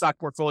 90% stock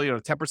portfolio or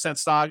 10%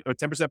 stock or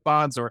 10%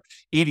 bonds or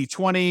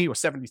 80-20 or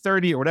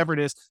 70-30 or whatever it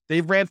is,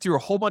 they ran through a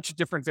whole bunch of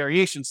different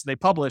variations. And they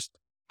published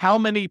how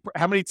many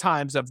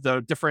times of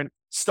the different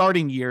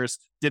starting years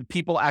did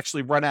people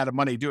actually run out of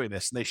money doing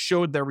this. And they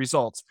showed their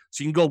results.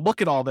 So you can go look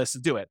at all this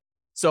and do it.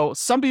 So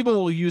some people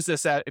will use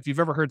this if you've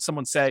ever heard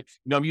someone say,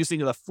 I'm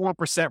using the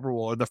 4%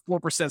 rule or the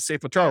 4%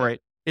 safe withdrawal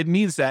rate. It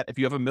means that if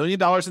you have $1 million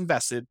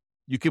invested,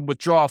 you can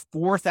withdraw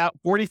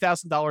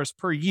 $40,000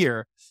 per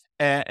year,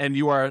 and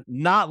you are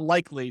not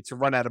likely to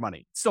run out of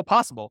money. It's still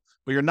possible,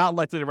 but you're not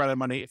likely to run out of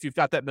money if you've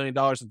got that $1 million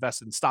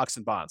invested in stocks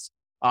and bonds.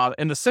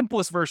 In the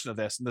simplest version of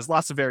this, and there's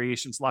lots of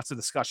variations, lots of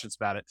discussions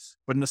about it,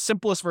 but in the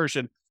simplest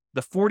version,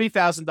 the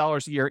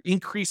 $40,000 a year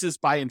increases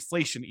by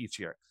inflation each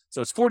year.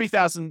 So it's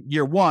 $40,000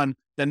 year one,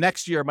 the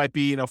next year might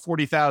be,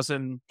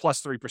 $40,000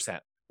 plus 3%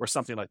 or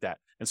something like that.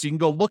 And so you can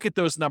go look at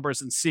those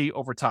numbers and see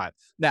over time.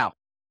 Now,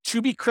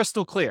 to be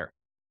crystal clear,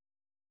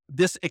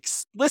 this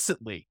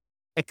explicitly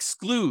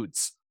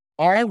excludes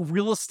all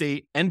real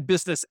estate and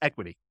business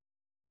equity.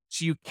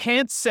 So you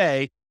can't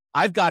say,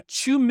 I've got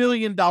 $2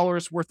 million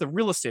worth of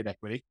real estate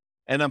equity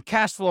and I'm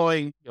cash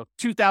flowing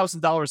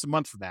 $2,000 a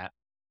month from that.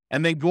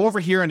 And then go over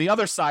here on the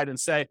other side and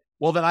say,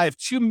 well, then I have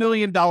 $2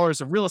 million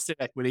of real estate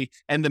equity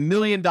and $1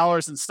 million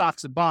in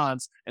stocks and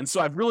bonds. And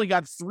so I've really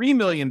got $3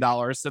 million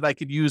that I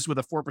could use with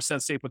a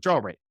 4% safe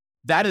withdrawal rate.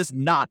 That is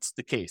not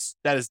the case.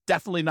 That is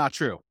definitely not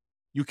true.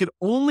 You can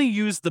only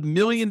use the $1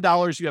 million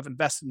you have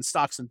invested in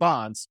stocks and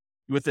bonds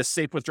with this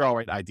safe withdrawal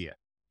rate idea.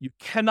 You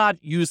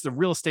cannot use the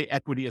real estate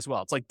equity as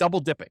well. It's like double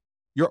dipping.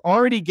 You're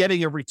already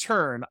getting a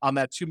return on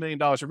that $2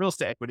 million of real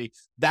estate equity.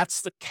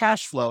 That's the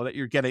cash flow that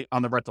you're getting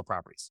on the rental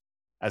properties,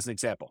 as an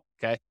example.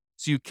 Okay.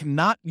 So you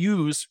cannot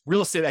use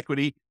real estate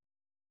equity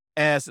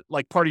as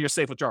like part of your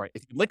safe withdrawal rate.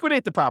 If you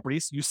liquidate the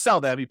properties, you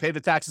sell them, you pay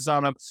the taxes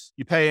on them,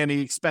 you pay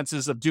any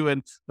expenses of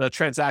doing the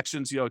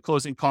transactions,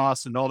 closing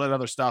costs and all that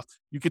other stuff.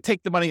 You could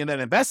take the money and then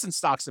invest in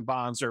stocks and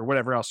bonds or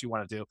whatever else you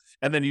want to do,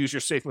 and then use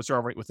your safe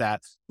withdrawal rate with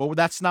that. But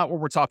that's not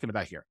what we're talking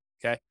about here.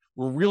 Okay.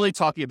 We're really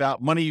talking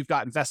about money you've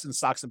got invested in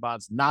stocks and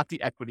bonds, not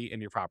the equity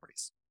in your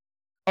properties.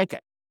 Okay.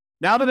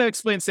 Now that I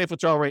explained safe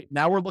withdrawal rate,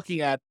 now we're looking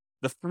at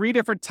the 3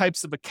 different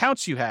types of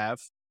accounts you have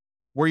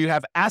where you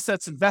have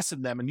assets invested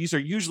in them. And these are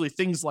usually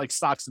things like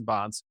stocks and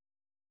bonds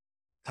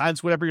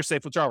times whatever your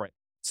safe withdrawal rate.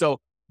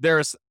 So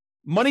there's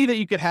money that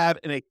you could have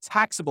in a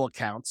taxable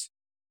account.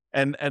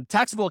 And a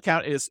taxable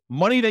account is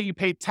money that you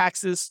pay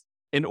taxes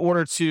in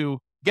order to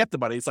get the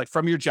money. It's like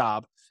from your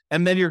job.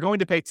 And then you're going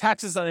to pay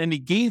taxes on any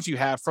gains you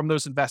have from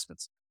those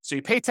investments. So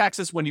you pay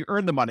taxes when you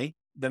earn the money.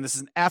 Then this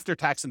is an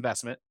after-tax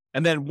investment.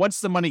 And then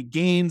once the money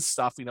gains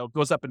stuff,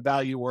 goes up in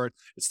value or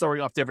it's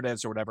throwing off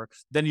dividends or whatever,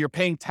 then you're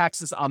paying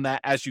taxes on that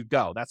as you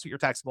go. That's what your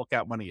taxable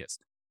account money is.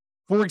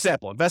 For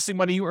example, investing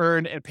money you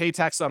earn and pay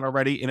tax on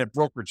already in a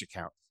brokerage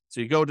account.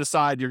 So you go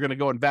decide you're going to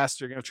go invest,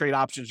 you're going to trade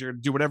options, you're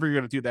going to do whatever you're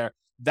going to do there.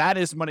 That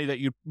is money that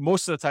you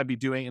most of the time be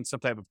doing in some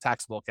type of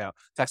taxable account,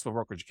 taxable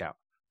brokerage account.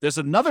 There's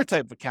another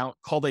type of account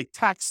called a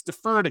tax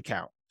deferred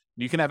account.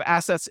 You can have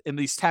assets in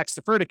these tax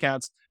deferred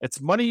accounts. It's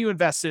money you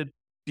invested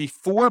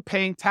before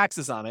paying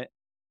taxes on it,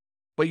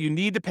 but you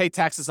need to pay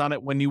taxes on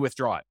it when you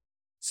withdraw it.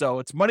 So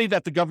it's money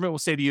that the government will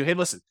say to you, hey,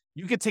 listen,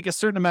 you could take a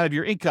certain amount of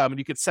your income and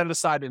you could set it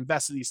aside and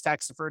invest in these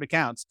tax deferred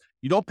accounts.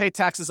 You don't pay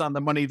taxes on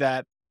the money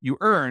that you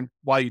earn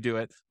while you do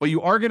it, but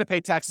you are going to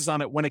pay taxes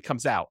on it when it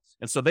comes out.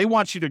 And so they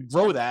want you to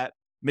grow that,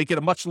 make it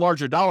a much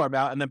larger dollar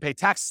amount, and then pay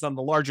taxes on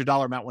the larger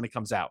dollar amount when it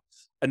comes out.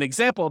 An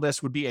example of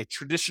this would be a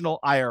traditional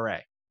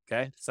IRA.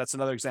 Okay. So that's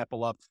another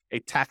example of a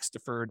tax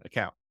deferred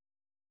account.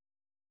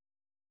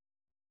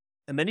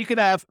 And then you can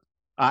have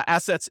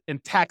assets in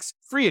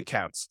tax-free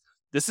accounts.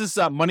 This is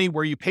money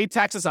where you pay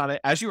taxes on it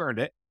as you earned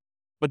it,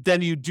 but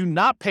then you do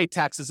not pay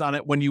taxes on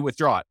it when you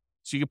withdraw it.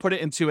 So you can put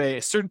it into a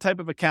certain type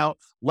of account,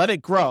 let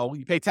it grow.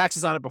 You pay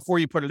taxes on it before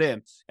you put it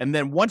in. And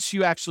then once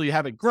you actually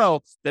have it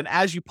grow, then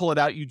as you pull it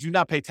out, you do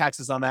not pay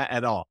taxes on that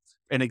at all.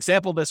 An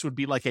example of this would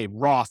be like a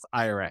Roth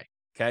IRA.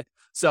 Okay.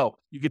 So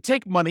you could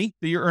take money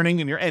that you're earning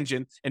in your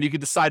engine and you could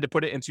decide to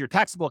put it into your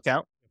taxable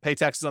account, pay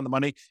taxes on the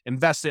money,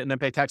 invest it, and then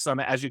pay taxes on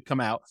it as you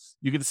come out.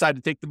 You can decide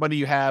to take the money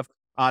you have,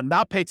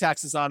 not pay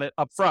taxes on it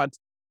up front,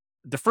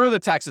 defer the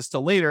taxes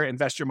till later,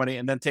 invest your money,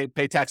 and then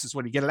pay taxes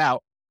when you get it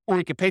out. Or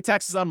you can pay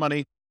taxes on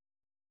money,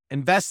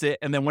 invest it,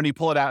 and then when you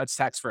pull it out, it's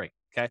tax-free.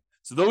 Okay.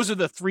 So those are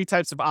the 3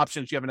 types of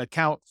options. You have an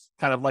account,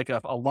 kind of like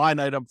a line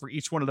item for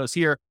each one of those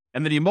here.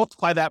 And then you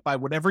multiply that by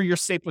whatever your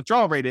safe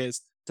withdrawal rate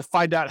is to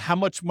find out how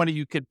much money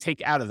you could take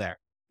out of there.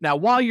 Now,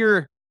 while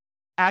you're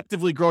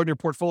actively growing your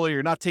portfolio,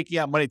 you're not taking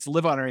out money to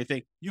live on or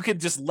anything, you can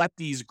just let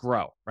these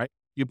grow, right?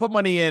 You put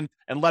money in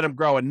and let them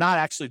grow and not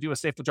actually do a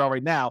safe withdrawal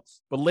right now.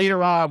 But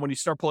later on, when you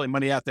start pulling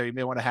money out there, you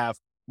may want to have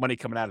money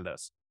coming out of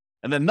this.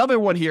 And then another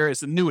one here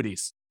is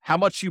annuities. How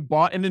much you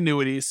bought in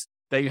annuities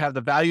that you have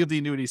the value of the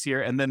annuities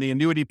here, and then the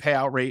annuity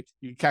payout rate,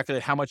 you can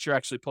calculate how much you're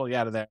actually pulling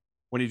out of there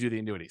when you do the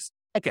annuities.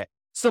 Okay,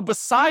 so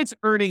besides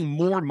earning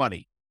more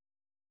money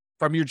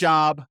from your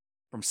job,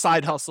 from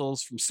side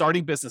hustles, from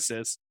starting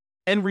businesses,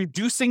 and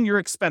reducing your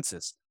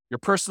expenses, your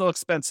personal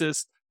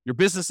expenses, your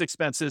business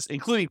expenses,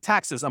 including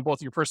taxes on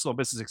both your personal and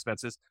business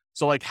expenses.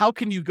 So like, how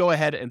can you go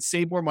ahead and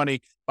save more money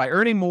by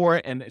earning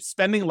more and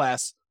spending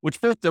less, which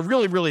both are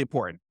really, really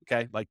important.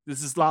 Okay. Like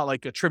this is not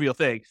like a trivial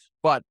thing,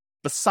 but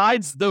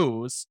besides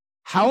those,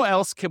 how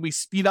else can we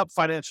speed up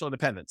financial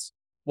independence?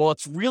 Well,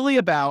 it's really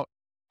about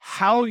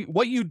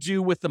what you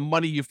do with the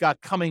money you've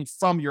got coming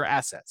from your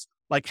assets,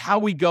 like how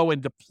we go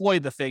and deploy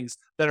the things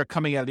that are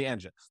coming out of the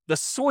engine, the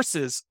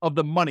sources of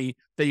the money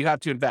that you have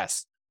to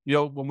invest. You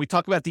know, when we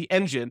talk about the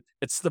engine,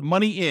 it's the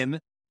money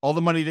in, all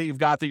the money that you've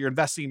got that you're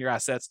investing in your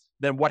assets.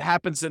 Then what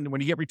happens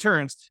when you get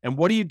returns, and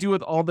what do you do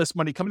with all this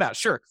money coming out?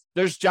 Sure,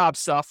 there's job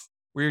stuff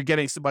where you're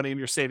getting some money and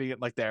you're saving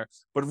it like there.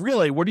 But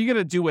really, what are you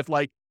going to do with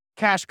like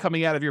cash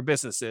coming out of your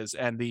businesses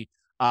and the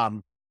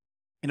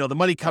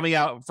money coming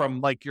out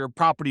from like your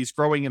properties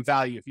growing in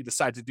value if you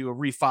decide to do a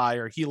refi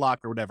or HELOC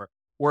or whatever,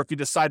 or if you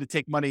decide to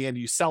take money and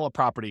you sell a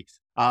property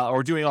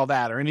or doing all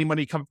that, or any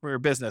money coming from your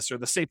business or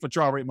the safe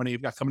withdrawal rate money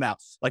you've got coming out.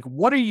 Like,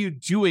 what are you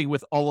doing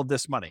with all of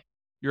this money?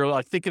 You're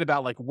like thinking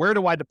about like, where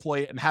do I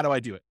deploy it and how do I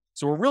do it?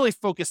 So we're really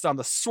focused on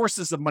the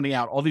sources of money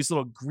out, all these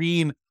little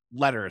green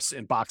letters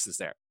in boxes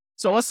there.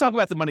 So let's talk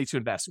about the money to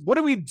invest. What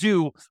do we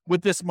do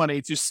with this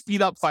money to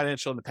speed up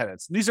financial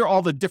independence? And these are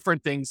all the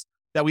different things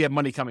that we have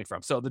money coming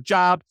from. So the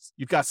job,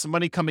 you've got some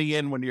money coming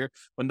in when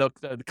the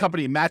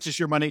company matches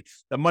your money,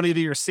 the money that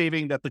you're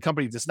saving that the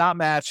company does not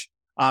match.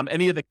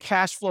 Any of the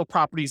cash flow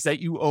properties that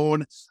you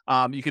own,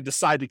 you could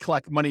decide to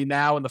collect money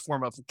now in the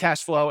form of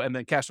cash flow and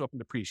then cash flow from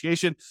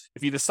depreciation.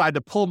 If you decide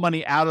to pull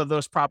money out of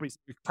those properties,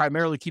 you're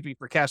primarily keeping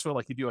for cash flow,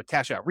 like you do a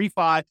cash out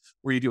refi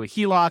or you do a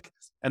HELOC.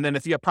 And then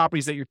if you have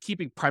properties that you're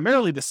keeping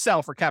primarily to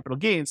sell for capital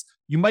gains,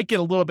 you might get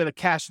a little bit of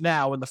cash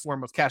now in the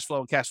form of cash flow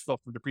and cash flow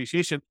from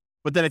depreciation.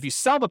 But then if you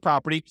sell the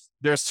property,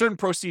 there are certain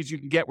proceeds you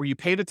can get where you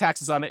pay the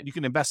taxes on it and you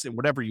can invest in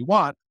whatever you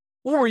want.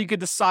 Or you could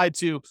decide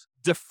to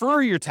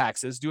defer your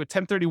taxes, do a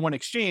 1031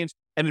 exchange,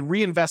 and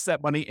reinvest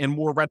that money in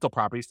more rental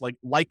properties,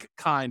 like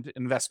kind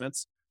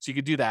investments. So you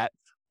could do that.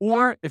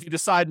 Or if you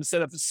decide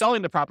instead of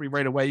selling the property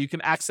right away, you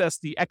can access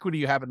the equity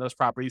you have in those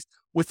properties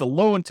with a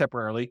loan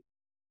temporarily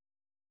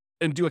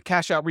and do a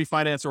cash out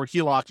refinance or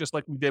HELOC, just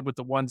like we did with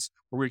the ones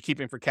where we were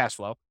keeping for cash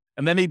flow.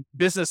 And then any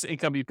business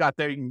income you've got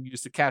there, you can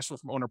use the cash flow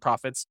from owner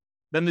profits.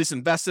 Then these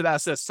invested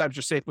assets times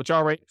your safe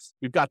withdrawal rate.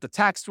 We've got the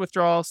tax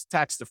withdrawals,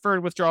 tax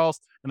deferred withdrawals,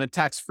 and then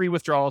tax-free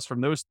withdrawals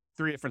from those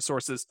three different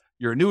sources,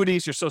 your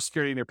annuities, your Social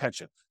Security, and your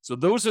pension. So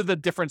those are the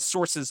different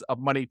sources of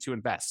money to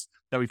invest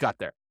that we've got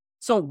there.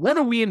 So what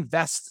do we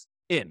invest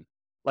in?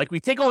 Like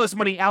we take all this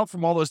money out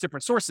from all those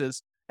different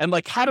sources, and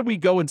like, how do we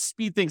go and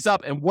speed things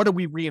up? And what do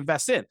we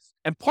reinvest in?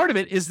 And part of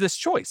it is this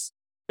choice.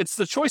 It's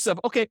the choice of,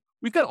 okay,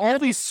 we've got all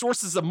these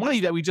sources of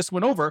money that we just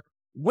went over.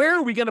 Where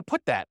are we going to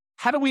put that?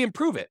 How do we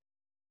improve it?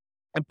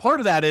 And part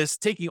of that is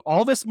taking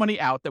all this money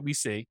out that we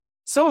see.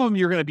 Some of them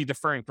you're going to be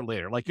deferring for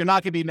later. Like you're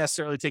not going to be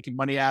necessarily taking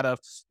money out of,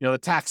 the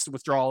tax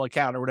withdrawal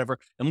account or whatever,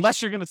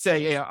 unless you're going to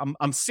say, hey,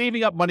 I'm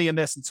saving up money in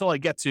this until I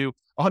get to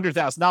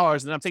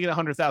 $100,000, and I'm taking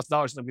 $100,000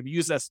 and I'm going to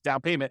use that as down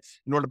payment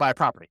in order to buy a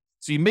property.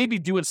 So you may be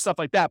doing stuff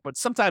like that, but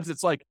sometimes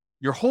it's like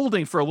you're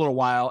holding for a little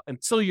while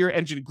until your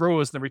engine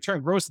grows and the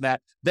return grows in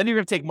that. Then you're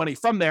going to take money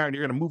from there and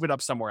you're going to move it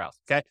up somewhere else.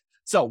 Okay.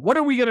 So what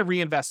are we going to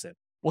reinvest in?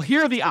 Well,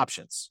 here are the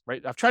options,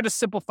 right? I've tried to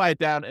simplify it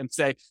down and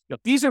say,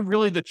 these are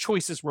really the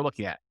choices we're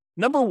looking at.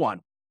 Number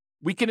one,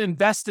 we can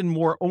invest in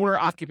more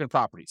owner-occupant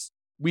properties.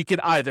 We could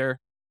either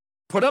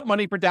put up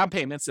money for down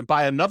payments and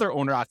buy another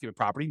owner-occupant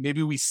property.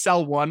 Maybe we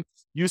sell one,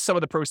 use some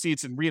of the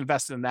proceeds and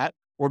reinvest in that.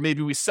 Or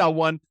maybe we sell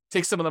one,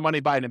 take some of the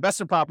money, buy an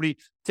investment property,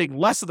 take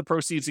less of the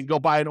proceeds and go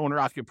buy an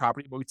owner-occupant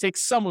property. But we take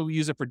some and we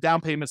use it for down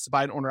payments to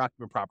buy an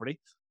owner-occupant property.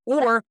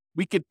 Or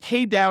we could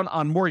pay down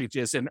on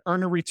mortgages and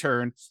earn a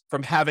return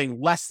from having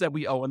less that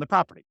we owe on the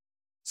property.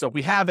 So if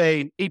we have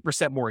an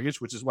 8% mortgage,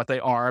 which is what they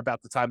are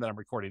about the time that I'm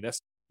recording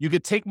this, you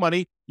could take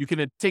money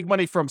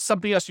from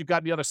something else you've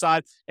got on the other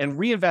side and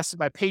reinvest it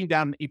by paying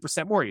down an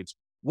 8% mortgage.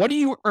 What do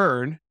you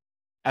earn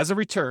as a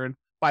return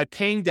by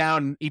paying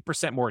down an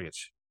 8%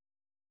 mortgage?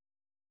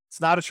 It's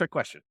not a trick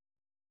question.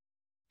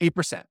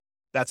 8%.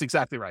 That's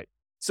exactly right.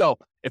 So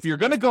if you're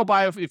going to go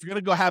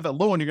have a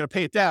loan, you're going to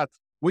pay it down.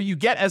 What you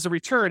get as a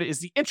return is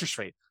the interest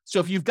rate. So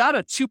if you've got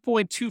a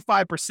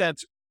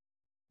 2.25%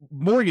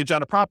 mortgage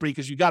on a property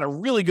because you got a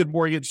really good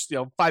mortgage,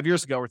 5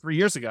 years ago or 3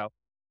 years ago,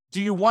 do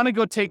you want to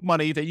go take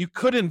money that you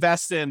could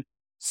invest in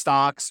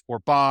stocks or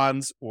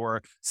bonds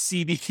or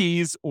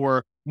CDs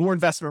or more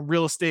investment in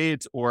real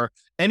estate or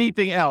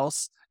anything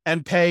else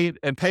and pay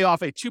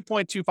off a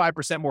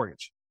 2.25%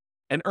 mortgage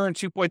and earn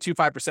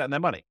 2.25% on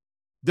that money?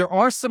 There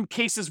are some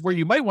cases where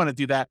you might want to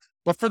do that,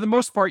 but for the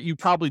most part, you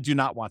probably do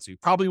not want to. You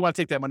probably want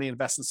to take that money and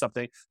invest in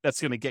something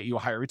that's going to get you a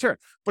higher return.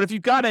 But if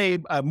you've got a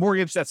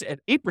mortgage that's at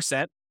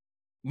 8%,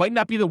 might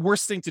not be the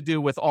worst thing to do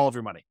with all of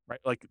your money, right?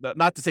 Like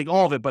not to take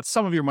all of it, but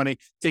some of your money,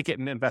 take it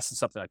and invest in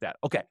something like that.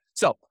 Okay.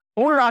 So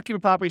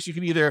owner-occupied properties, you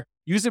can either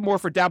use it more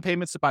for down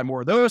payments to buy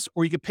more of those,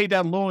 or you can pay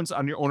down loans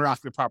on your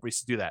owner-occupied properties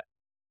to do that.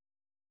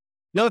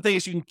 The other thing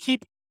is you can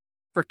keep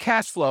for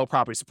cash flow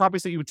properties, the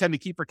properties that you intend to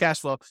keep for cash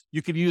flow,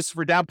 you can use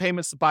for down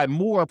payments to buy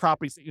more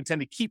properties that you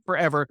intend to keep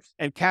forever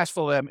and cash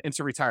flow them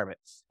into retirement.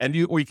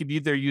 Or you could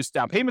either use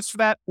down payments for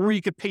that, or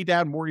you could pay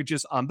down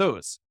mortgages on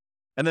those.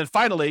 And then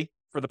finally,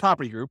 for the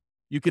property group,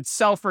 you could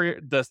sell for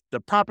the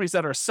properties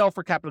that are sell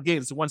for capital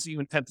gains, the ones that you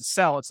intend to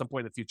sell at some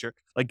point in the future,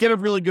 like get a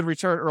really good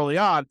return early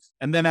on.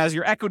 And then as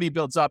your equity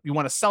builds up, you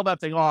want to sell that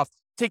thing off,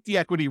 take the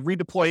equity,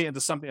 redeploy it into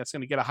something that's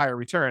going to get a higher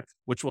return,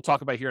 which we'll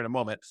talk about here in a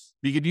moment.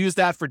 You could use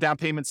that for down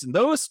payments in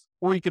those,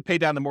 or you could pay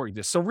down the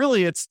mortgages. So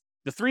really it's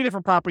the three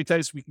different property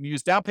types. We can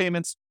use down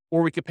payments,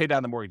 or we could pay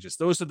down the mortgages.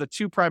 Those are the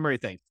two primary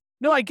things.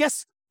 No, I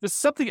guess there's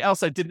something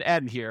else I didn't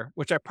add in here,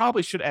 which I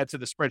probably should add to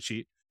the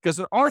spreadsheet, because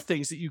there are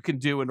things that you can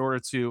do in order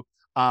to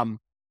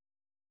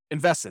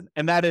invest in,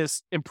 and that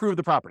is improve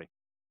the property.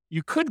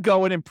 You could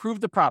go and improve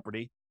the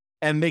property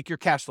and make your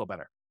cash flow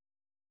better.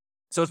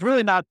 So it's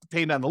really not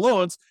paying down the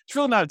loans. It's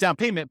really not a down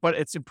payment, but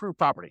it's improved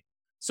property.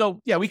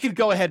 So yeah, we could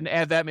go ahead and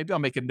add that. Maybe I'll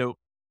make a note.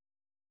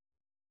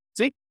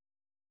 See,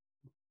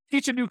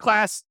 teach a new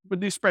class with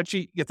a new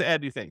spreadsheet, you get to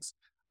add new things.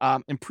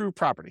 Improve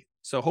property.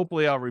 So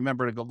hopefully I'll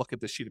remember to go look at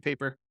this sheet of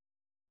paper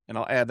and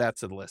I'll add that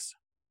to the list.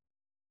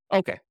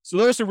 Okay, so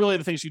those are really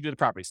the things you do to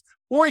properties.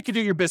 Or you could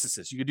do your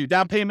businesses. You could do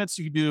down payments,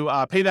 you could do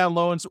pay down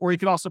loans, or you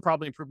can also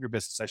probably improve your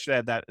business. I should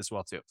add that as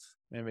well too.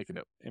 Maybe make a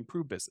note,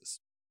 improve business.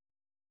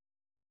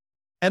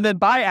 And then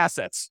buy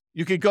assets.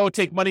 You could go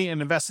take money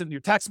and invest it in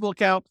your taxable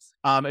account.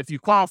 If you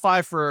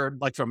qualify for,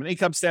 like from an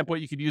income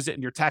standpoint, you could use it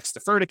in your tax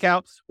deferred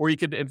account, or you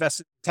could invest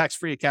in a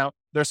tax-free account.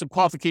 There's some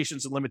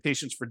qualifications and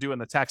limitations for doing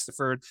the tax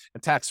deferred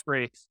and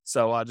tax-free.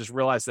 So just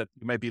realize that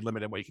you might be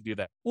limited in what you can do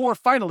that. Or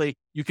finally,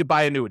 you could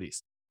buy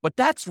annuities. But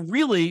that's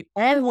really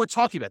all we're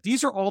talking about.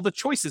 These are all the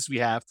choices we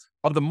have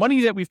of the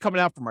money that we've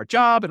coming out from our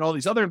job and all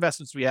these other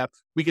investments we have.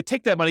 We could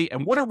take that money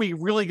and what are we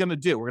really going to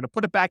do? We're going to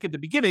put it back at the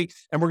beginning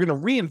and we're going to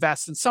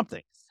reinvest in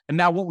something. And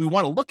now what we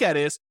want to look at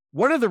is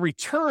what are the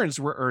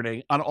returns we're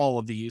earning on all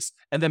of these,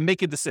 and then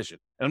make a decision.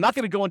 And I'm not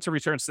going to go into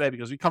returns today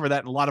because we cover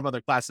that in a lot of other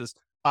classes.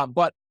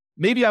 But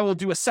maybe I will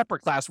do a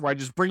separate class where I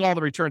just bring all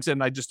the returns in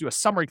and I just do a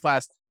summary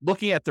class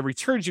looking at the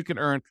returns you can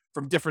earn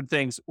from different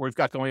things we've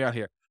got going on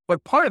here.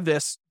 But part of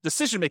this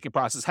decision-making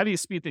process, how do you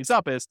speed things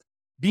up, is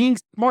being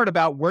smart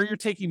about where you're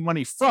taking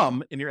money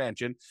from in your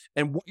engine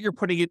and what you're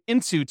putting it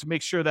into to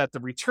make sure that the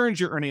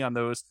returns you're earning on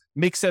those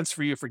make sense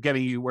for you for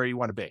getting you where you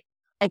want to be.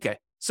 Okay,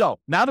 so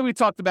now that we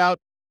talked about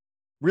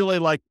really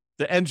like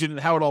the engine and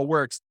how it all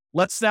works,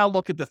 let's now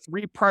look at the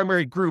three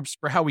primary groups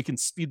for how we can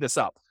speed this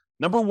up.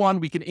 Number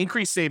one, we can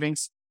increase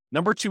savings.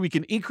 Number two, we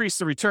can increase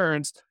the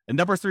returns. And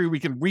number three,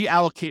 we can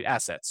reallocate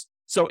assets.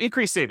 So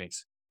increase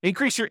savings.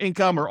 Increase your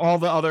income or all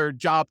the other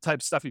job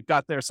type stuff you've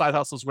got there, side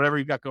hustles, whatever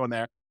you've got going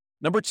there.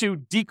 Number two,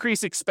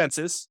 decrease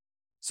expenses.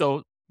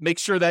 So make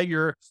sure that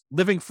you're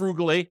living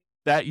frugally,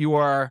 that you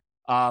are,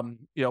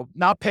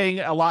 not paying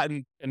a lot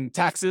in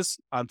taxes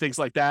on things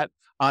like that.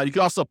 You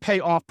can also pay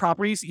off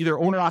properties, either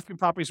owner-occupied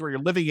properties where you're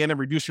living in and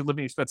reduce your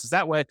living expenses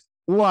that way,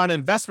 or on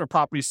investment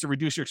properties to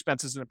reduce your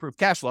expenses and improve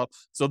cash flow.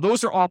 So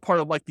those are all part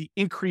of like the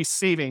increased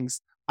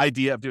savings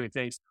idea of doing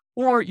things.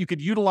 Or you could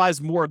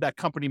utilize more of that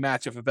company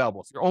match if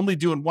available. If you're only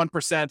doing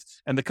 1%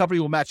 and the company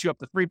will match you up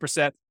to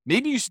 3%,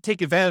 maybe you should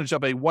take advantage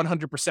of a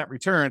 100%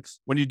 return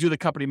when you do the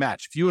company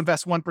match. If you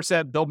invest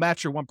 1%, they'll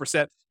match your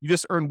 1%. You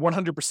just earn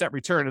 100%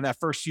 return in that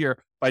first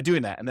year by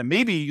doing that. And then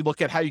maybe you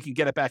look at how you can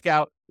get it back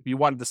out if you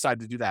want to decide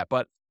to do that.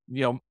 But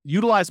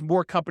utilize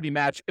more company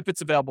match if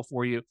it's available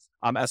for you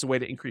as a way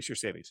to increase your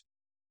savings.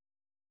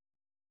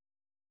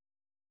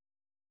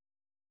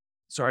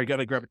 Sorry, I got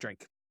to grab a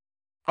drink.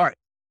 All right.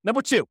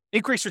 Number two,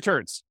 increase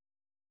returns.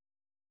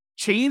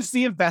 Change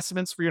the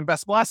investments for your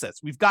investable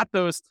assets. We've got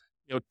those,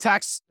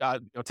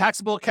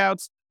 taxable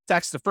accounts,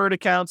 tax deferred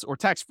accounts, or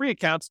tax free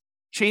accounts.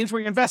 Change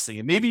where you're investing.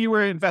 And maybe you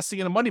were investing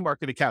in a money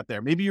market account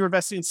there. Maybe you're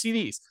investing in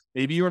CDs.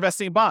 Maybe you're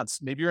investing in bonds.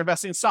 Maybe you're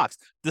investing in stocks.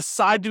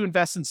 Decide to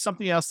invest in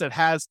something else that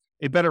has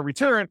a better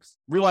return.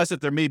 Realize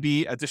that there may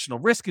be additional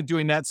risk in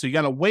doing that. So you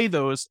got to weigh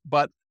those,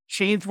 but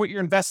change what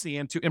you're investing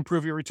in to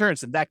improve your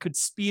returns. And that could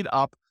speed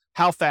up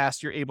how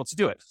fast you're able to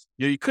do it.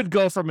 You could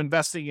go from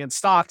investing in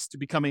stocks to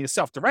becoming a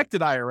self-directed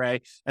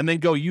IRA and then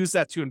go use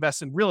that to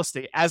invest in real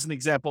estate as an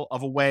example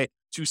of a way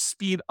to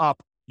speed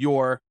up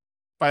your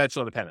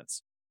financial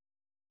independence.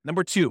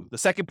 Number two, the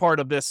second part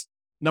of this,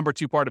 number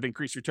two part of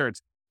increased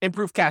returns,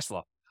 improve cash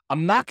flow.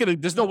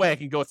 There's no way I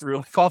can go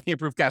through all the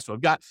improved cash flow.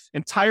 I've got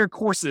entire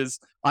courses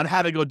on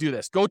how to go do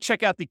this. Go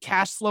check out the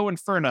Cash Flow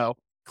Inferno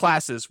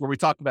classes where we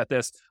talk about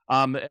this.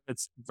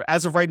 It's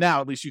as of right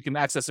now, at least you can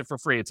access it for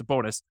free. It's a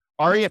bonus.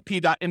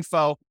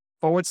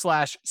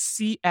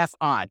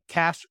 refp.info/CFI,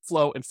 Cash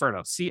Flow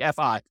Inferno,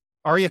 CFI,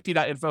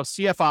 refp.info,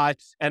 CFI.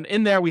 And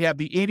in there, we have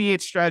the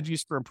 88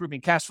 strategies for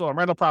improving cash flow on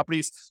rental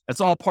properties.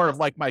 It's all part of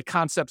like my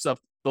concepts of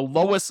the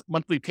lowest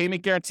monthly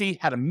payment guarantee,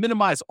 how to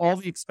minimize all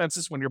the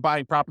expenses when you're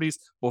buying properties,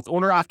 both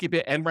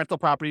owner-occupant and rental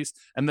properties,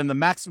 and then the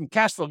maximum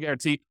cash flow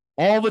guarantee,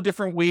 all the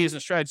different ways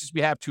and strategies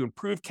we have to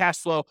improve cash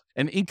flow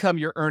and income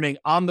you're earning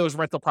on those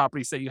rental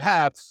properties that you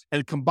have,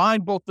 and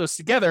combine both those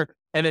together.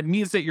 And it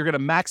means that you're going to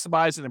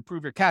maximize and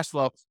improve your cash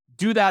flow.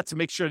 Do that to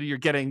make sure that you're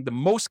getting the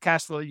most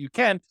cash flow that you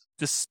can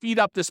to speed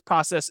up this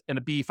process and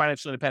to be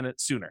financially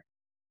independent sooner.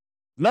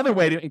 Another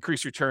way to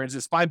increase returns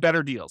is find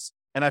better deals.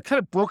 And I've kind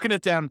of broken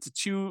it down into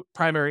two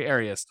primary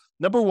areas.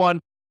 Number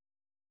one,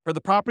 for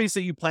the properties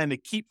that you plan to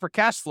keep for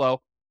cash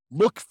flow,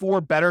 look for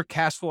better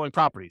cash flowing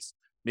properties.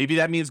 Maybe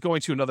that means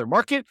going to another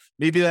market.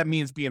 Maybe that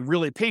means being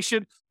really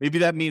patient. Maybe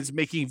that means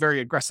making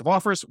very aggressive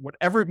offers,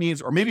 whatever it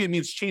means. Or maybe it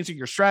means changing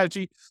your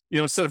strategy.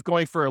 Instead of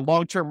going for a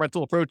long-term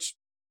rental approach,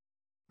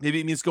 maybe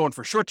it means going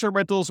for short-term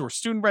rentals or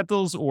student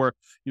rentals or,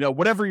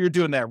 whatever you're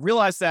doing there.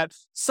 Realize that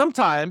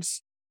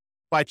sometimes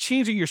by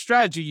changing your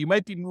strategy, you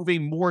might be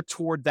moving more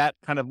toward that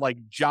kind of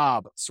like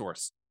job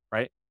source,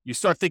 right? You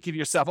start thinking to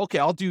yourself, okay,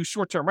 I'll do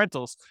short-term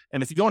rentals.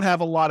 And if you don't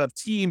have a lot of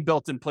team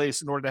built in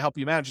place in order to help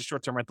you manage the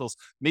short-term rentals,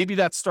 maybe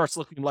that starts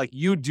looking like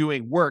you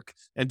doing work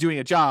and doing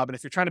a job. And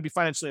if you're trying to be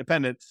financially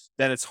independent,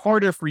 then it's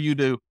harder for you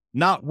to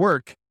not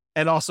work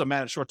and also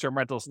manage short-term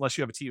rentals unless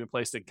you have a team in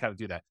place that can kind of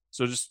do that.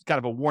 So just kind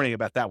of a warning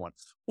about that one.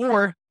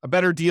 Or a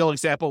better deal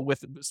example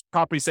with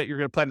properties that you're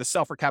going to plan to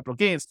sell for capital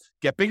gains,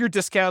 get bigger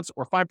discounts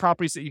or find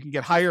properties that you can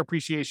get higher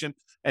appreciation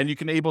and you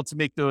can able to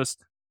make those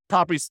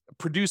properties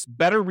produce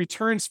better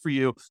returns for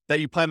you that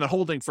you plan on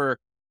holding for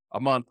a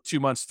month, 2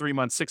 months, 3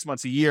 months, 6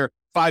 months, a year,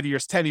 5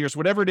 years, 10 years,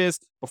 whatever it is,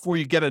 before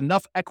you get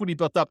enough equity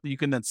built up that you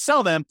can then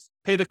sell them,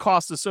 pay the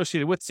costs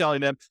associated with selling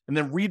them, and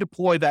then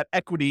redeploy that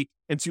equity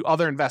into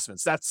other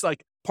investments. That's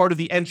like part of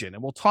the engine.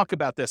 And we'll talk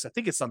about this. I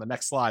think it's on the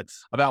next slide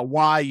about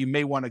why you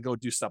may want to go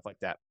do stuff like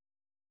that.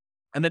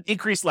 And then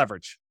increase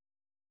leverage.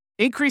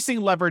 Increasing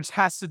leverage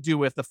has to do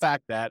with the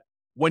fact that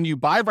when you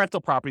buy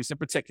rental properties in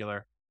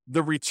particular,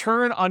 the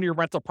return on your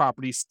rental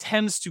properties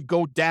tends to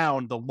go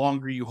down the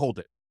longer you hold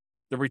it.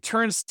 The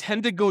returns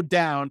tend to go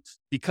down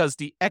because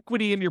the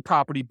equity in your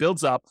property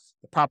builds up.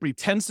 The property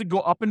tends to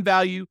go up in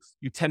value.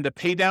 You tend to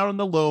pay down on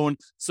the loan.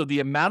 So the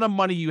amount of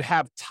money you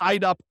have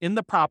tied up in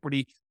the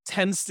property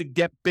tends to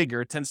get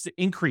bigger, tends to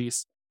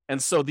increase.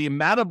 And so the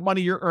amount of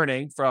money you're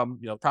earning from,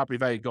 property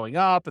value going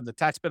up and the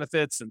tax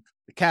benefits and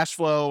the cash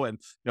flow and,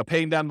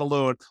 paying down the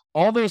loan,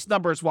 all those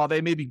numbers, while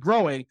they may be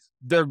growing,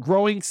 they're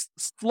growing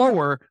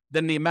slower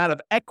than the amount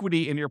of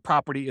equity in your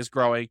property is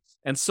growing.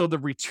 And so the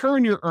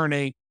return you're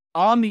earning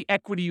on the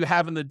equity you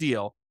have in the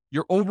deal,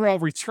 your overall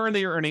return that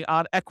you're earning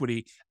on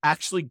equity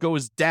actually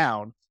goes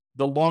down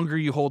the longer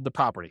you hold the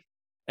property.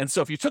 And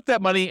so if you took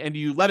that money and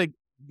you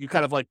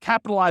kind of like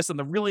capitalize on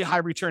the really high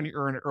return you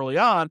earn early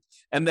on.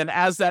 And then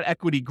as that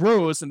equity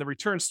grows and the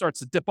return starts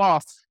to dip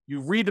off, you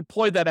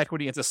redeploy that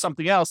equity into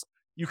something else.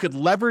 You could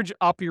leverage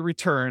up your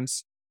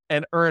returns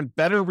and earn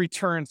better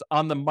returns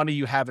on the money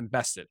you have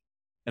invested.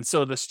 And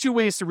so there's two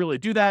ways to really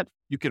do that.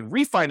 You can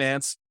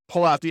refinance,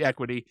 pull out the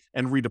equity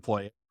and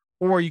redeploy it.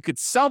 Or you could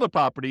sell the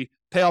property,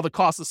 pay all the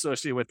costs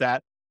associated with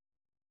that,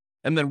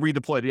 and then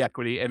redeploy the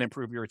equity and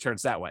improve your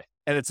returns that way.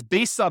 And it's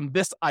based on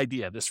this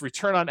idea, this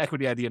return on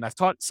equity idea. And I've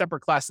taught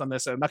separate classes on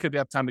this. And I'm not going to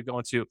have time to go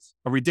into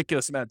a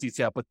ridiculous amount of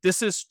detail, but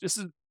this is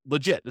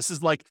legit. This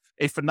is like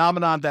a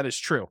phenomenon that is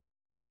true.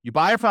 You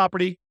buy a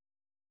property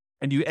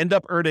and you end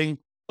up earning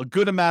a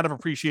good amount of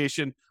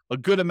appreciation, a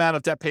good amount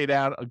of debt pay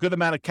down, a good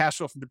amount of cash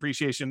flow from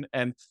depreciation,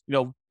 and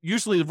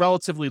usually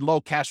relatively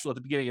low cash flow at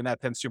the beginning, and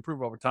that tends to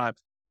improve over time.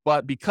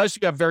 But because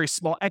you have very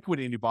small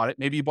equity and you bought it,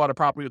 maybe you bought a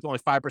property with only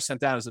 5%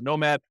 down as a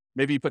nomad,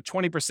 maybe you put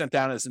 20%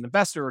 down as an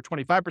investor or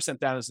 25%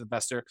 down as an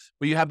investor,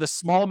 but you have this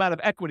small amount of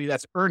equity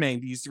that's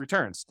earning these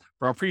returns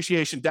from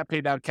appreciation, debt pay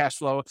down, cash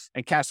flow,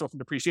 and cash flow from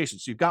depreciation.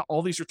 So you've got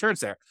all these returns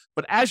there.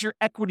 But as your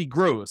equity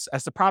grows,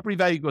 as the property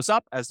value goes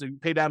up, as you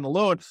pay down the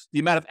loan, the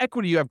amount of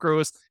equity you have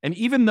grows. And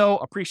even though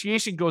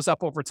appreciation goes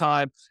up over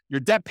time, your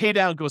debt pay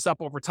down goes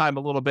up over time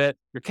a little bit,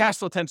 your cash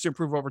flow tends to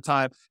improve over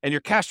time, and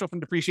your cash flow from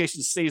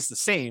depreciation stays the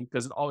same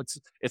because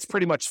it's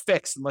pretty much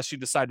fixed unless you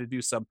decide to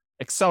do some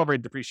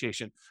accelerated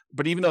depreciation.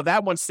 But even though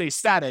that one stays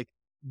static,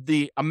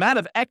 the amount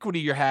of equity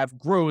you have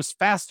grows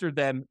faster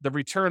than the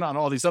return on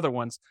all these other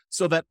ones,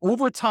 so that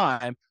over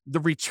time,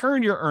 the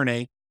return you're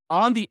earning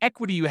on the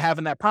equity you have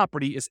in that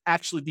property is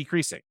actually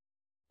decreasing.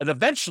 And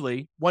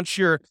eventually, once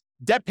your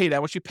debt pay down,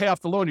 once you pay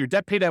off the loan, your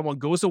debt pay down one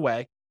goes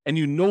away and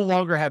you no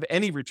longer have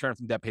any return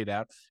from debt pay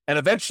down. And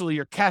eventually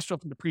your cash flow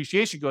from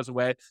depreciation goes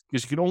away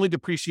because you can only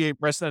depreciate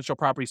residential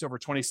properties over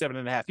 27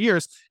 and a half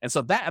years. And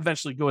so that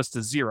eventually goes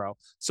to zero.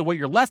 So what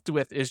you're left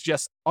with is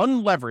just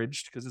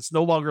unleveraged, because it's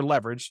no longer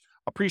leveraged,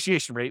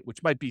 appreciation rate,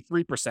 which might be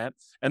 3%.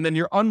 And then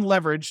your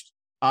unleveraged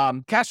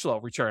cash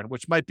flow return,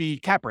 which might be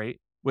cap rate,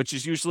 which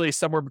is usually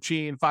somewhere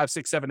between 5,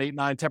 6, 7, 8,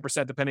 9,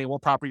 10%, depending on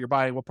what property you're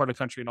buying, what part of the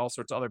country, and all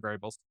sorts of other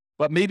variables.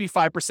 But maybe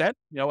 5%,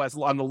 as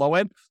on the low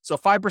end. So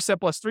 5%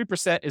 plus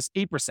 3% is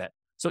 8%.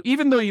 So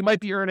even though you might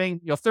be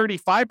earning,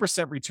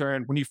 35%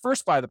 return when you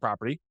first buy the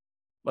property,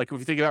 like if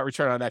you think about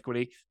return on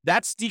equity,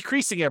 that's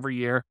decreasing every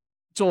year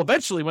So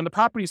eventually, when the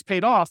property is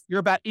paid off, you're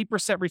about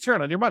 8%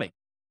 return on your money.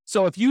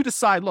 So if you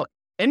decide, look,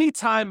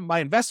 anytime my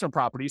investment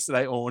properties that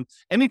I own,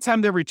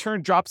 anytime their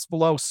return drops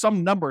below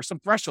some number, some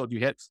threshold you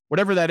hit,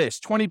 whatever that is,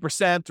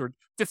 20% or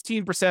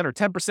 15% or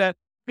 10%, you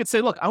could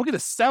say, look, I'm going to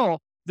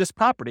sell this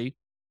property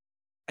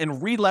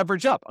and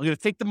re-leverage up. I'm going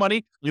to take the money.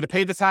 I'm going to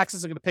pay the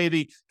taxes. I'm going to pay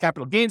the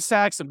capital gains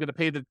tax. I'm going to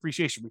pay the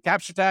depreciation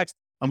recapture tax.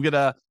 I'm going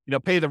to,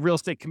 pay the real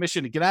estate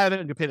commission to get out of it.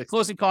 I'm going to pay the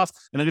closing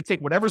costs, and I'm going to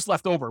take whatever's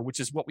left over, which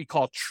is what we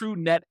call true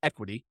net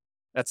equity.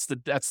 That's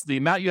the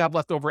amount you have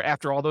left over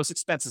after all those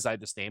expenses I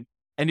just named.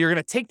 And you're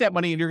going to take that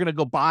money and you're going to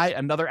go buy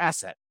another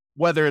asset,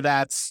 whether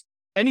that's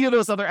any of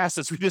those other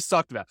assets we just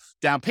talked about: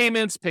 down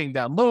payments, paying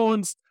down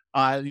loans,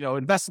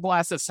 investable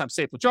assets, some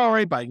safe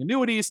withdrawal, buying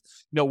annuities,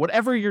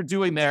 whatever you're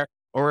doing there.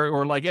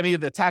 Or like any of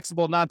the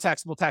taxable,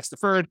 non-taxable, tax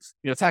deferred,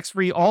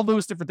 tax-free, all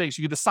those different things.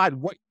 You decide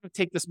what you're going to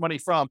take this money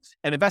from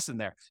and invest in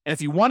there. And if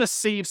you want to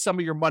save some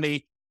of your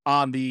money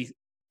on the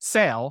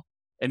sale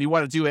and you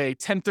want to do a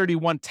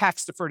 1031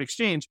 tax deferred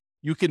exchange,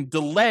 you can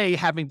delay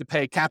having to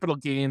pay capital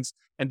gains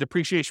and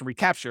depreciation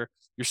recapture.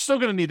 You're still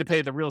going to need to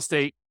pay the real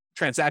estate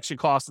transaction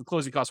costs and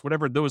closing costs,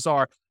 whatever those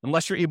are,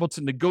 unless you're able to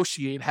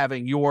negotiate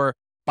having your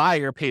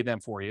buyer pay them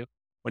for you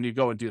when you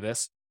go and do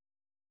this.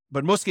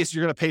 But in most cases,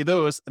 you're going to pay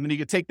those, and then you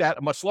can take that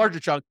a much larger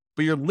chunk,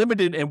 but you're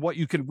limited in what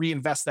you can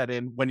reinvest that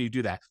in when you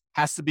do that.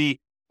 Has to be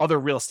other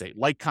real estate,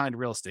 like-kind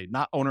real estate,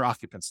 not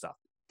owner-occupant stuff,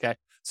 okay?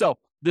 So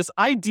this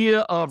idea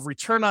of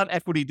return on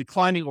equity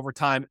declining over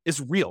time is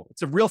real.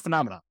 It's a real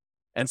phenomenon.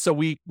 And so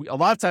we a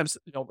lot of times,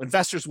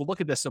 investors will look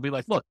at this and be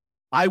like, look,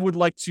 I would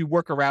like to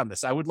work around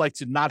this. I would like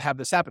to not have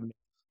this happen to me.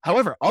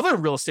 However, other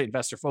real estate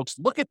investor folks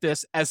look at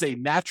this as a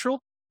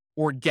natural,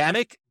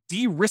 organic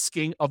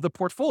de-risking of the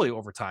portfolio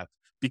over time.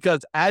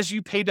 Because as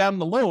you pay down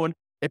the loan,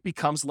 it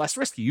becomes less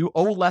risky. You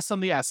owe less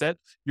on the asset.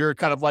 Your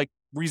kind of like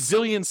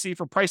resiliency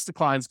for price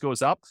declines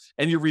goes up,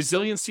 and your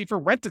resiliency for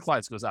rent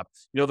declines goes up.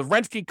 The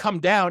rent can come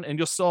down and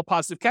you'll still have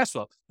positive cash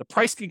flow. The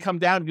price can come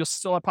down and you'll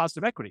still have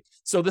positive equity.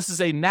 So this is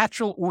a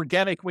natural,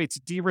 organic way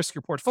to de-risk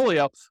your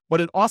portfolio,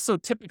 but it also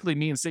typically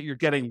means that you're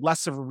getting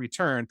less of a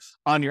return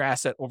on your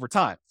asset over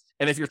time.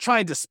 And if you're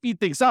trying to speed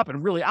things up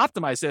and really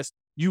optimize this,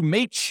 you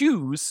may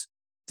choose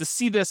to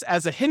see this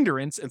as a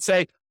hindrance and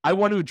say, I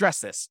want to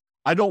address this.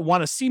 I don't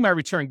want to see my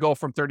return go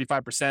from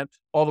 35%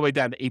 all the way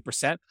down to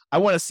 8%. I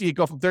want to see it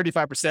go from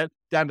 35%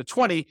 down to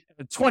 20.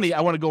 And 20,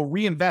 I want to go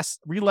reinvest,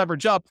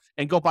 re-leverage up,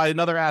 and go buy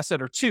another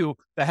asset or two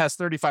that has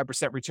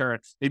 35% return.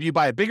 Maybe you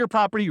buy a bigger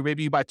property, or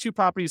maybe you buy two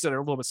properties that are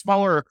a little bit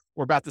smaller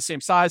or about the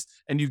same size,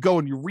 and you go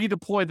and you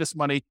redeploy this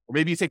money, or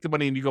maybe you take the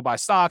money and you go buy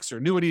stocks or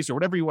annuities or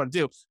whatever you want to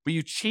do, but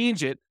you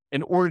change it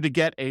in order to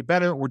get a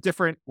better or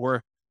different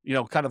or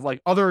kind of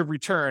like other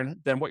return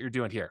than what you're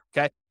doing here.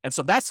 Okay. And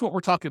so that's what we're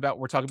talking about.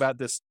 We're talking about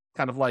this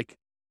kind of like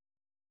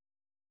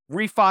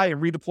refi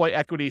and redeploy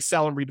equity,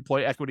 sell and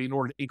redeploy equity in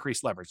order to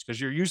increase leverage,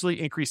 because you're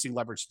usually increasing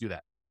leverage to do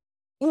that.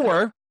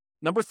 Or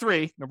number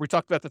three, remember we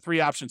talked about the three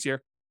options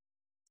here: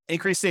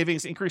 increase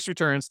savings, increase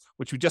returns,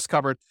 which we just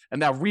covered, and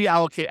now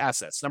reallocate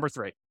assets. Number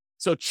three.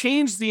 So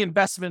change the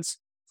investments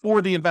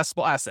for the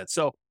investable assets.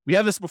 So we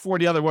had this before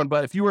the other one,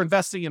 but if you were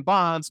investing in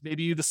bonds,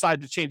 maybe you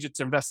decide to change it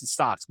to invest in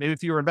stocks. Maybe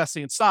if you were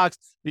investing in stocks,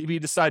 maybe you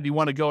decide you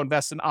want to go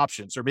invest in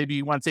options, or maybe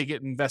you want to take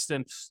it and invest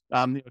in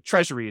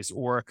treasuries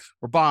or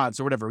bonds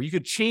or whatever. You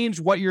could change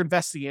what you're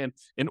investing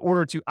in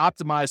order to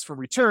optimize for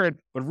return,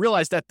 but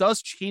realize that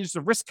does change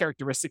the risk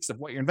characteristics of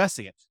what you're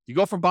investing in. You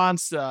go from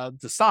bonds to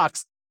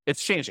stocks,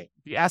 it's changing.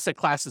 The asset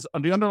classes,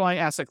 the underlying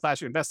asset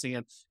class you're investing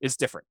in is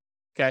different.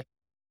 Okay.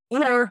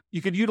 Or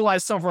you could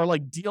utilize some of our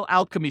like deal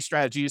alchemy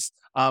strategies.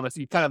 If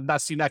you kind of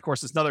not seen that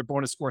course, it's another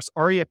bonus course,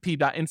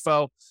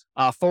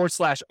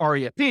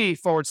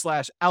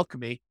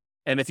 refp.info/REAP/alchemy.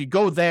 And if you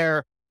go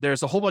there,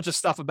 there's a whole bunch of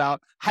stuff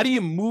about how do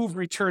you move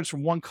returns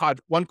from one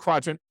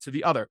quadrant to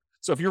the other.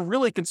 So if you're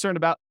really concerned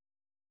about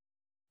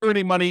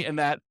earning money in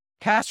that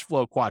cash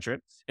flow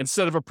quadrant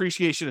instead of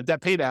appreciation and debt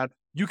pay down,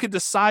 you can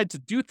decide to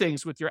do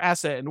things with your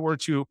asset in order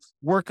to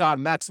work on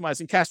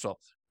maximizing cash flow.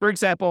 For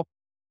example,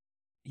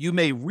 you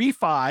may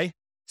refi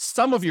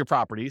some of your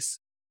properties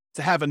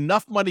to have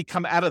enough money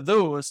come out of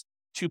those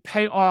to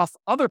pay off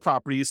other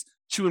properties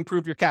to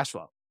improve your cash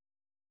flow.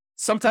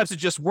 Sometimes it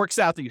just works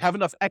out that you have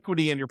enough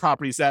equity in your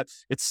properties that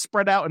it's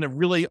spread out in a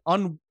really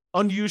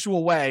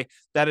unusual way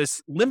that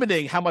is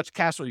limiting how much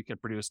cash flow you can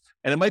produce.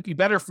 And it might be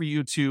better for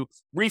you to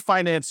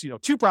refinance,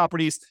 two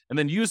properties and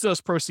then use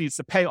those proceeds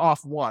to pay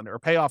off one or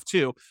pay off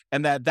two.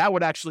 And that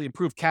would actually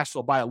improve cash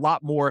flow by a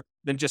lot more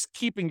than just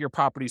keeping your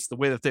properties the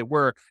way that they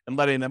were and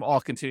letting them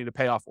all continue to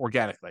pay off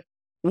organically.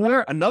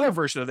 Or another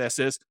version of this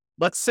is,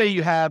 let's say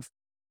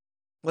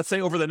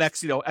over the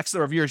next, X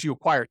number of years, you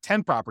acquire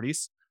 10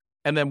 properties.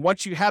 And then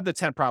once you have the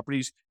 10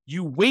 properties,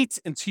 you wait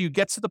until you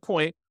get to the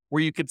point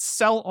where you could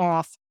sell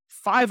off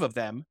 5 of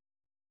them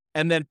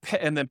and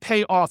then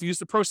pay off, use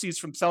the proceeds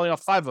from selling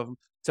off 5 of them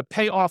to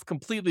pay off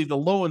completely the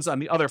loans on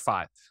the other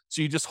 5.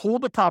 So you just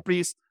hold the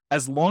properties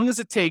as long as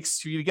it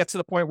takes for you to get to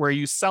the point where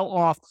you sell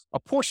off a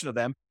portion of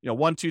them,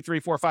 1, 2, 3,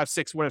 4, 5,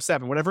 6, whatever,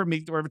 7, whatever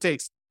it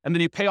takes. and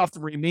then you pay off the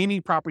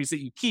remaining properties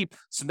that you keep.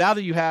 So now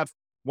that you have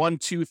 1,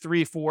 2,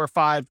 3, 4,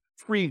 5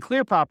 free and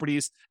clear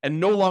properties and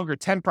no longer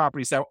 10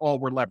 properties that all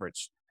were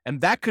leveraged.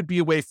 And that could be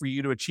a way for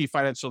you to achieve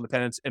financial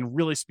independence and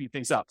really speed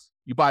things up.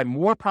 You buy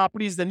more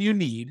properties than you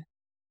need,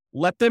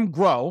 let them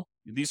grow.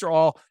 These are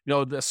all,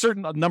 the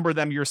certain number of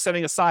them you're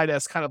setting aside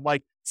as kind of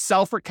like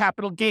sell for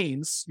capital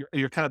gains.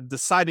 You're kind of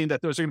deciding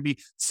that those are going to be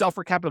sell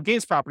for capital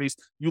gains properties.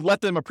 You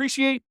let them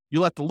appreciate, you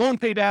let the loan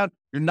pay down.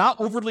 You're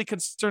not overly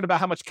concerned about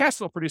how much cash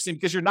flow producing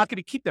because you're not going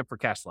to keep them for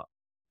cash flow.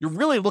 You're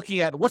really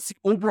looking at what's the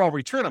overall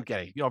return I'm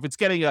getting. If it's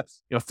getting a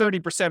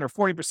 30% or 40%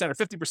 or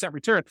 50%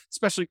 return,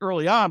 especially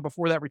early on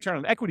before that return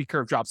on equity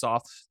curve drops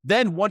off,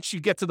 then once you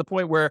get to the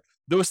point where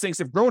those things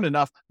have grown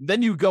enough,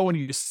 then you go and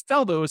you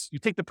sell those, you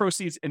take the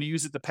proceeds and you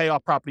use it to pay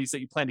off properties that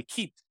you plan to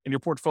keep in your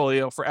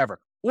portfolio forever.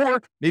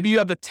 Or maybe you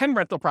have the 10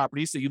 rental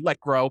properties that you let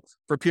grow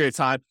for a period of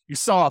time. You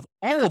sell off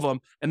all of them,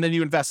 and then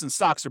you invest in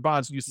stocks or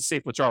bonds and use the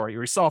safe withdrawal rate. Or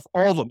you sell off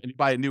all of them and you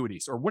buy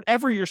annuities, or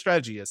whatever your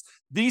strategy is.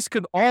 These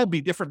could all be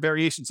different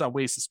variations on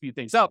ways to speed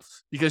things up,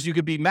 because you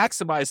could be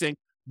maximizing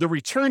the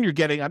return you're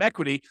getting on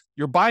equity.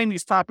 You're buying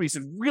these properties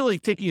and really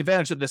taking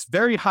advantage of this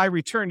very high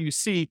return you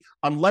see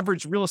on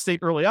leveraged real estate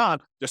early on.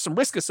 There's some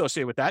risk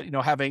associated with that,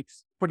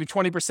 putting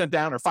 20%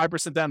 down or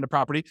 5% down the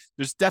property.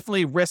 There's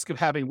definitely risk of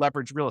having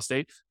leveraged real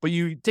estate, but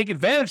you take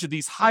advantage of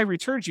these high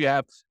returns you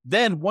have.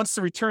 Then once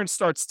the return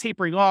starts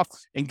tapering off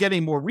and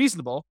getting more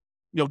reasonable,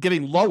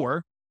 getting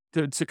lower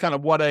to kind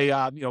of what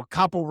a,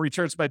 comparable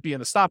returns might be in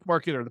the stock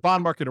market or the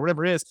bond market or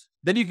whatever it is,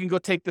 then you can go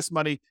take this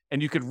money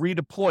and you could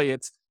redeploy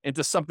it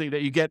into something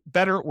that you get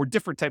better or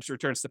different types of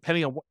returns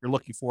depending on what you're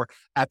looking for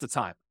at the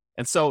time.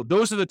 And so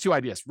those are the two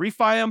ideas: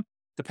 refi them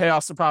to pay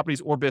off some properties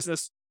or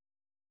business,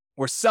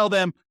 or sell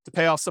them to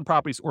pay off some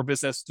properties or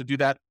business to do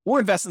that, or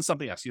invest in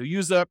something else. You'll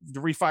use the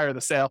refi or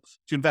the sale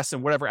to invest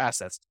in whatever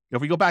assets. If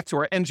we go back to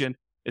our engine,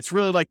 it's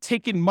really like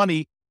taking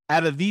money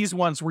out of these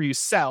ones where you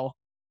sell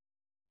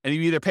and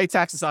you either pay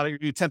taxes on it or you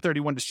do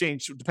 1031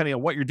 exchange, depending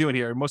on what you're doing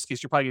here. In most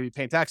cases, you're probably going to be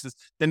paying taxes.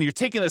 Then you're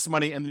taking this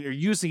money and you're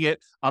using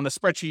it on the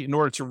spreadsheet in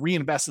order to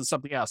reinvest in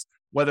something else,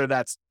 whether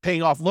that's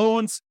paying off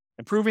loans,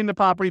 improving the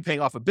property, paying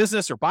off a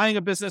business or buying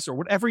a business or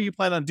whatever you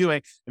plan on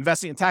doing,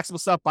 investing in taxable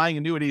stuff, buying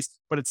annuities,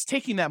 but it's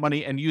taking that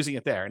money and using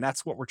it there. And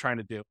that's what we're trying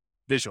to do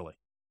visually.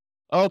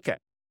 Okay.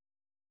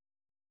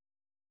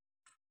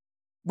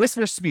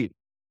 Listener speed.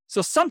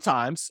 So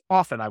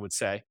often I would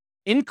say,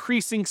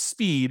 increasing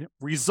speed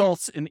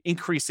results in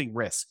increasing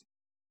risk.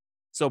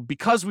 So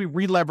because we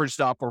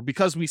re-leveraged up or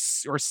because we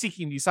are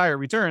seeking these higher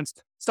returns,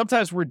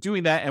 sometimes we're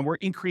doing that and we're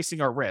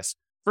increasing our risk.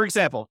 For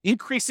example,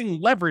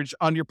 increasing leverage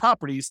on your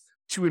properties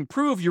to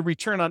improve your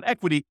return on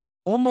equity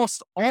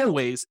almost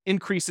always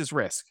increases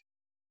risk.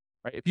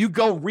 Right? If you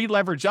go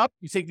re-leverage up,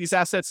 you take these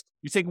assets,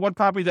 you take one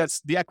property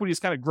that's the equity is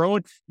kind of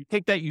growing, you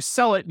take that, you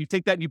sell it, and you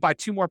take that and you buy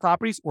 2 more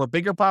properties or a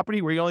bigger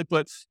property where you only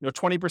put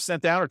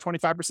 20% down or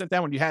 25%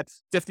 down when you had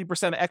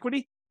 50% of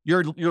equity,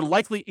 you're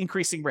likely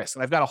increasing risk.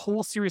 And I've got a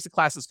whole series of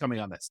classes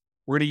coming on this.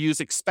 We're going to use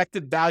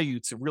expected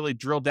value to really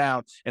drill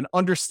down and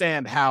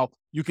understand how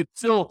you could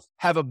still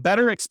have a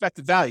better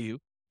expected value.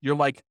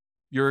 The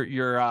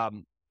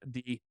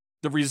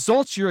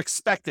results you're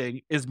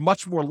expecting is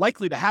much more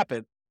likely to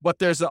happen, but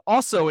there's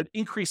also an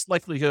increased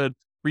likelihood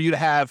for you to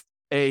have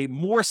a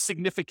more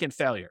significant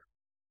failure.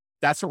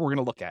 That's what we're going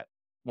to look at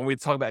when we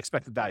talk about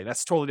expected value.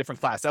 That's a totally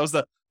different class.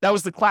 That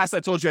was the class I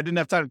told you I didn't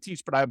have time to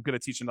teach, but I'm going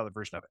to teach another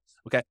version of it.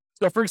 Okay.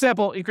 So for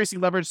example, increasing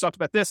leverage, talked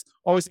about this,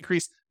 always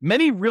increase.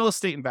 Many real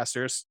estate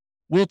investors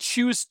will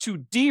choose to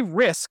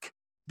de-risk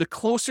the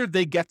closer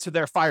they get to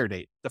their FIRE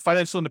date, the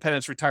financial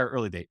independence retire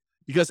early date.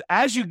 Because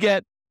as you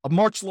get a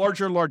much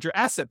larger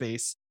asset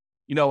base,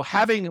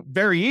 having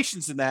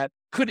variations in that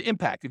could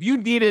impact. If you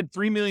needed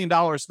 $3 million in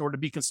order to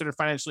be considered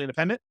financially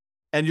independent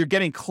and you're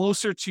getting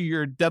closer to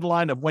your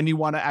deadline of when you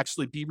want to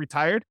actually be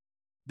retired,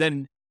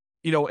 then,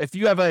 if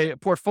you have a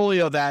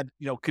portfolio that,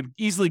 could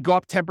easily go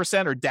up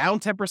 10% or down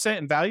 10%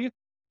 in value,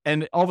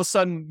 and all of a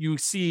sudden you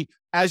see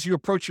as you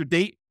approach your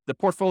date, the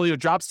portfolio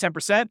drops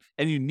 10%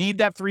 and you need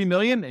that 3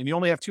 million and you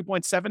only have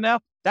 2.7 now,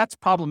 that's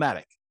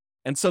problematic.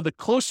 And so the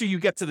closer you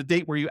get to the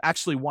date where you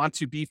actually want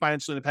to be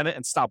financially independent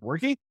and stop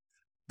working,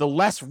 the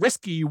less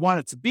risky you want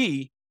it to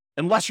be,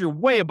 unless you're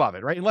way above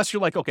it, right? Unless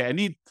you're like, okay, I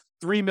need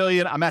 3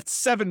 million, I'm at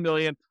 7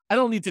 million. I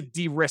don't need to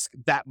de-risk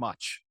that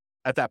much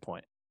at that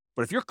point.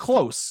 But if you're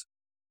close,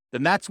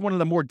 then that's one of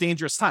the more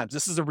dangerous times.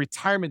 This is a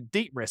retirement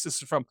date risk.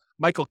 This is from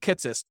Michael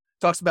Kitces.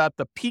 Talks about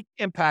the peak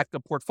impact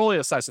of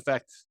portfolio size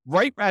effect.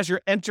 Right as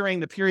you're entering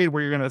the period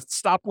where you're going to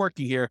stop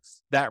working here,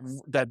 that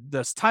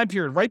this time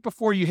period right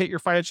before you hit your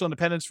financial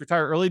independence,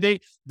 retire early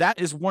date, that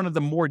is one of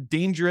the more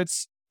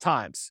dangerous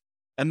times.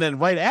 And then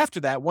right after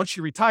that, once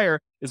you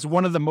retire, is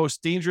one of the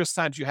most dangerous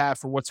times you have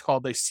for what's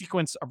called a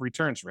sequence of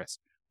returns risk,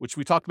 which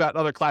we talked about in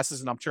other classes,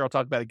 and I'm sure I'll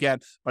talk about again,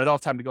 but I don't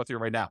have time to go through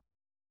it right now.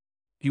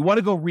 If you want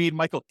to go read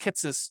Michael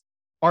Kitces'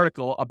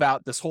 article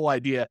about this whole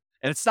idea,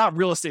 and it's not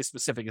real estate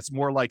specific, it's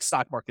more like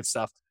stock market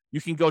stuff, you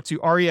can go to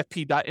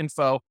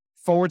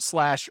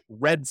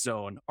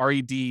refp.info/redzone,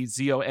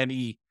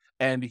 REDZone,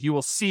 And you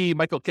will see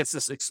Michael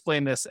Kitces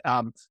explain this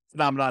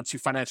phenomenon to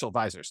financial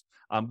advisors.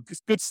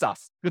 Good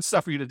stuff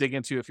for you to dig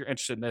into if you're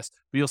interested in this.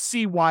 But you'll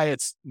see why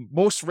it's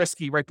most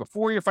risky right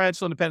before your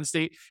financial independence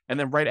date, and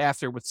then right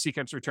after with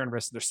sequence return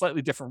risk. They're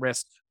slightly different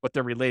risks, but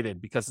they're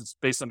related because it's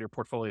based on your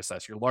portfolio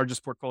size. Your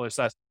largest portfolio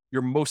size,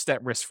 you're most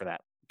at risk for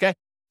that. Okay.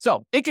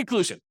 So in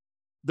conclusion,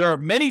 there are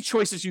many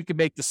choices you can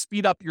make to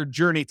speed up your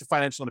journey to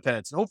financial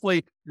independence. And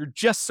hopefully you're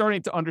just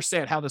starting to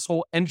understand how this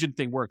whole engine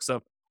thing works.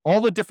 So all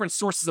the different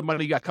sources of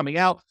money you got coming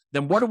out,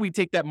 then what do we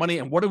take that money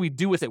and what do we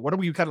do with it? What do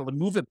we kind of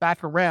move it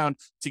back around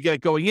to get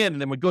it going in?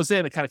 And then when it goes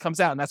in, it kind of comes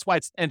out. And that's why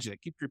it's an engine.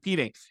 It keeps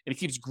repeating and it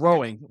keeps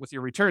growing with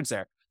your returns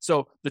there.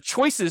 So the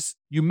choices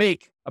you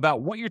make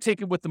about what you're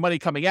taking with the money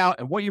coming out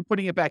and what you're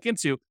putting it back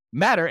into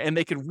matter, and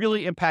they can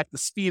really impact the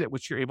speed at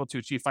which you're able to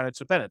achieve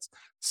financial independence.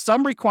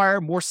 Some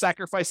require more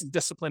sacrifice and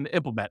discipline to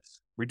implement,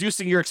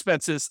 reducing your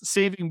expenses,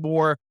 saving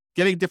more,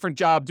 getting a different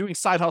job, doing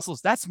side hustles.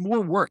 That's more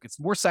work. It's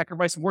more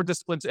sacrifice, more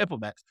discipline to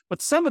implement.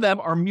 But some of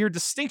them are mere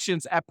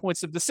distinctions at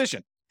points of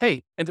decision.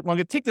 Hey, and I'm going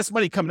to take this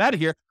money coming out of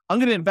here. I'm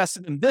going to invest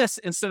it in this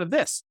instead of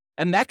this.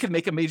 And that can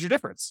make a major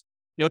difference.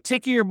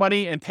 Taking your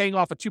money and paying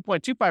off a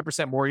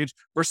 2.25% mortgage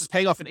versus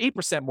paying off an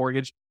 8%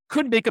 mortgage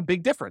could make a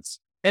big difference.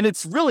 And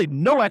it's really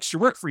no extra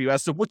work for you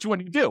as to what you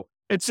want to do.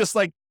 It's just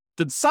like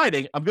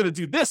deciding I'm going to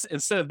do this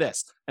instead of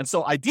this. And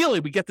so ideally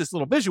we get this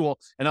little visual,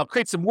 and I'll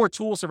create some more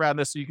tools around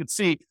this so you can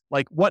see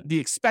like what the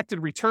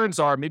expected returns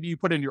are. Maybe you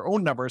put in your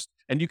own numbers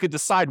and you could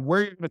decide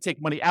where you're going to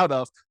take money out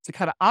of to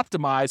kind of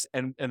optimize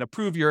and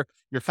improve your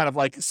kind of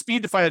like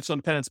speed to financial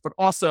independence, but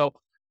also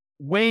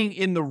weighing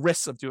in the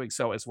risks of doing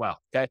so as well.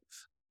 Okay.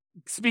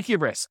 Speaking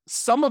of risk,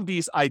 some of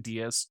these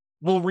ideas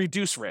will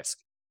reduce risk.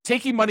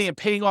 Taking money and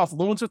paying off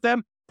loans with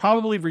them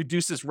probably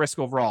reduces risk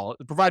overall,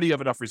 provided you have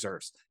enough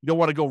reserves. You don't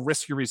want to go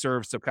risk your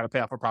reserves to kind of pay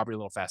off a property a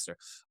little faster.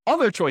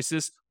 Other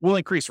choices will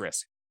increase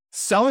risk.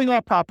 Selling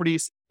off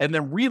properties and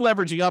then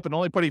re-leveraging up and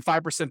only putting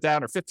 5%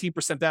 down or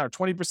 15% down or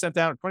 20%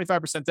 down or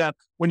 25% down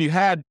when you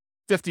had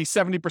 50,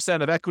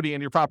 70% of equity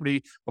in your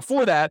property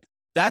before that,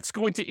 that's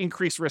going to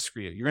increase risk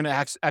for you. You're going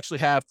to actually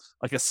have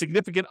like a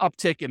significant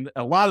uptick in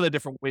a lot of the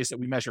different ways that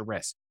we measure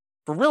risk.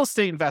 For real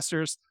estate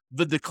investors,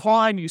 the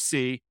decline you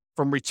see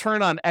from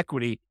return on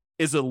equity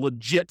is a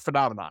legit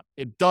phenomenon.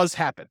 It does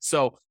happen.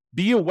 So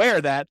be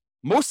aware that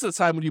most of the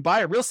time when you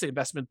buy a real estate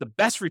investment, the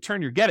best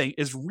return you're getting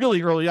is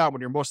really early on when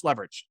you're most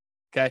leveraged.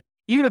 Okay.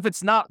 Even if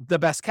it's not the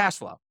best cash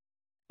flow.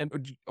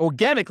 And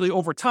organically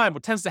over time,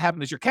 what tends to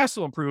happen is your cash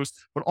flow improves,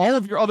 but all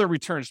of your other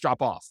returns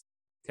drop off.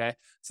 Okay.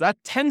 So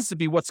that tends to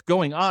be what's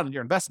going on in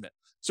your investment.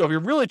 So if you're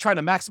really trying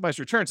to maximize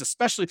returns,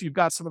 especially if you've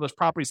got some of those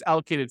properties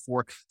allocated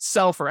for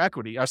sell for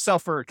equity or sell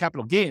for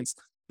capital gains,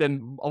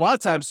 then a lot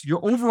of times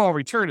your overall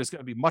return is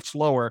going to be much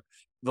lower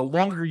the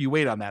longer you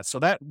wait on that. So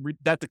that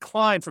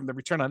decline from the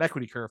return on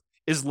equity curve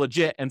is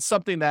legit and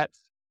something that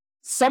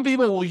some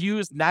people will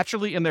use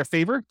naturally in their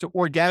favor to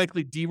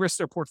organically de-risk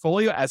their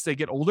portfolio as they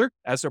get older,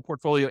 as their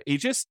portfolio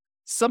ages.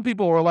 Some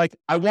people are like,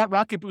 I want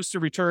rocket booster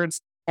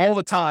returns all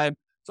the time.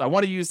 So I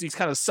want to use these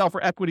kind of sell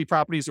for equity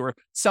properties or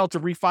sell to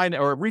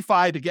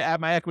refi to get at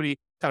my equity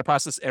kind of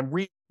process and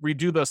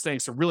redo those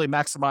things to really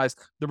maximize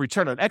the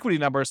return on equity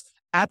numbers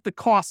at the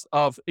cost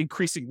of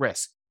increasing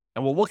risk.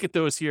 And we'll look at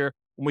those here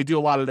when we do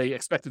a lot of the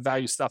expected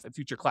value stuff in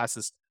future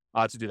classes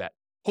to do that.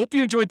 Hope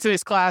you enjoyed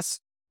today's class.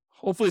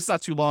 Hopefully it's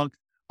not too long.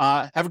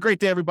 Have a great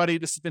day, everybody.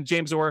 This has been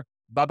James Orr.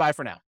 Bye-bye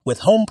for now. With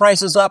home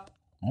prices up,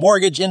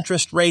 mortgage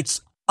interest rates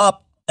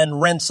up, and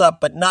rents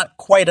up, but not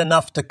quite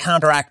enough to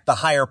counteract the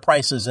higher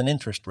prices and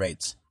interest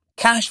rates,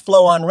 cash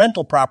flow on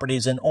rental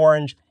properties in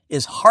Orange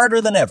is harder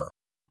than ever.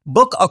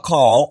 Book a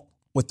call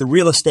with the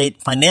Real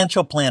Estate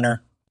Financial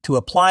Planner to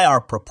apply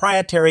our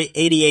proprietary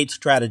 88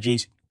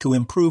 strategies to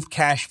improve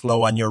cash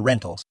flow on your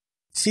rentals.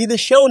 See the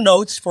show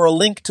notes for a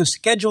link to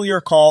schedule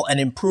your call and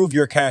improve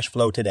your cash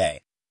flow today.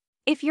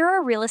 If you're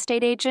a real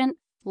estate agent,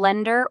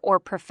 lender, or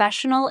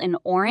professional in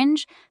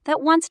Orange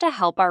that wants to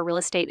help our real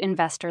estate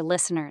investor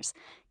listeners,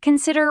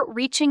 consider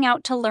reaching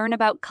out to learn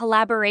about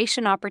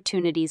collaboration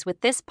opportunities with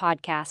this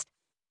podcast.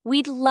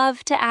 We'd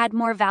love to add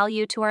more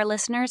value to our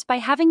listeners by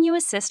having you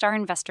assist our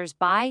investors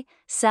buy,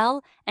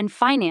 sell, and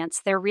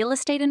finance their real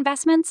estate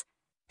investments.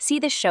 See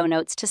the show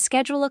notes to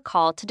schedule a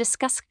call to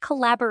discuss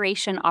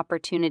collaboration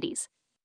opportunities.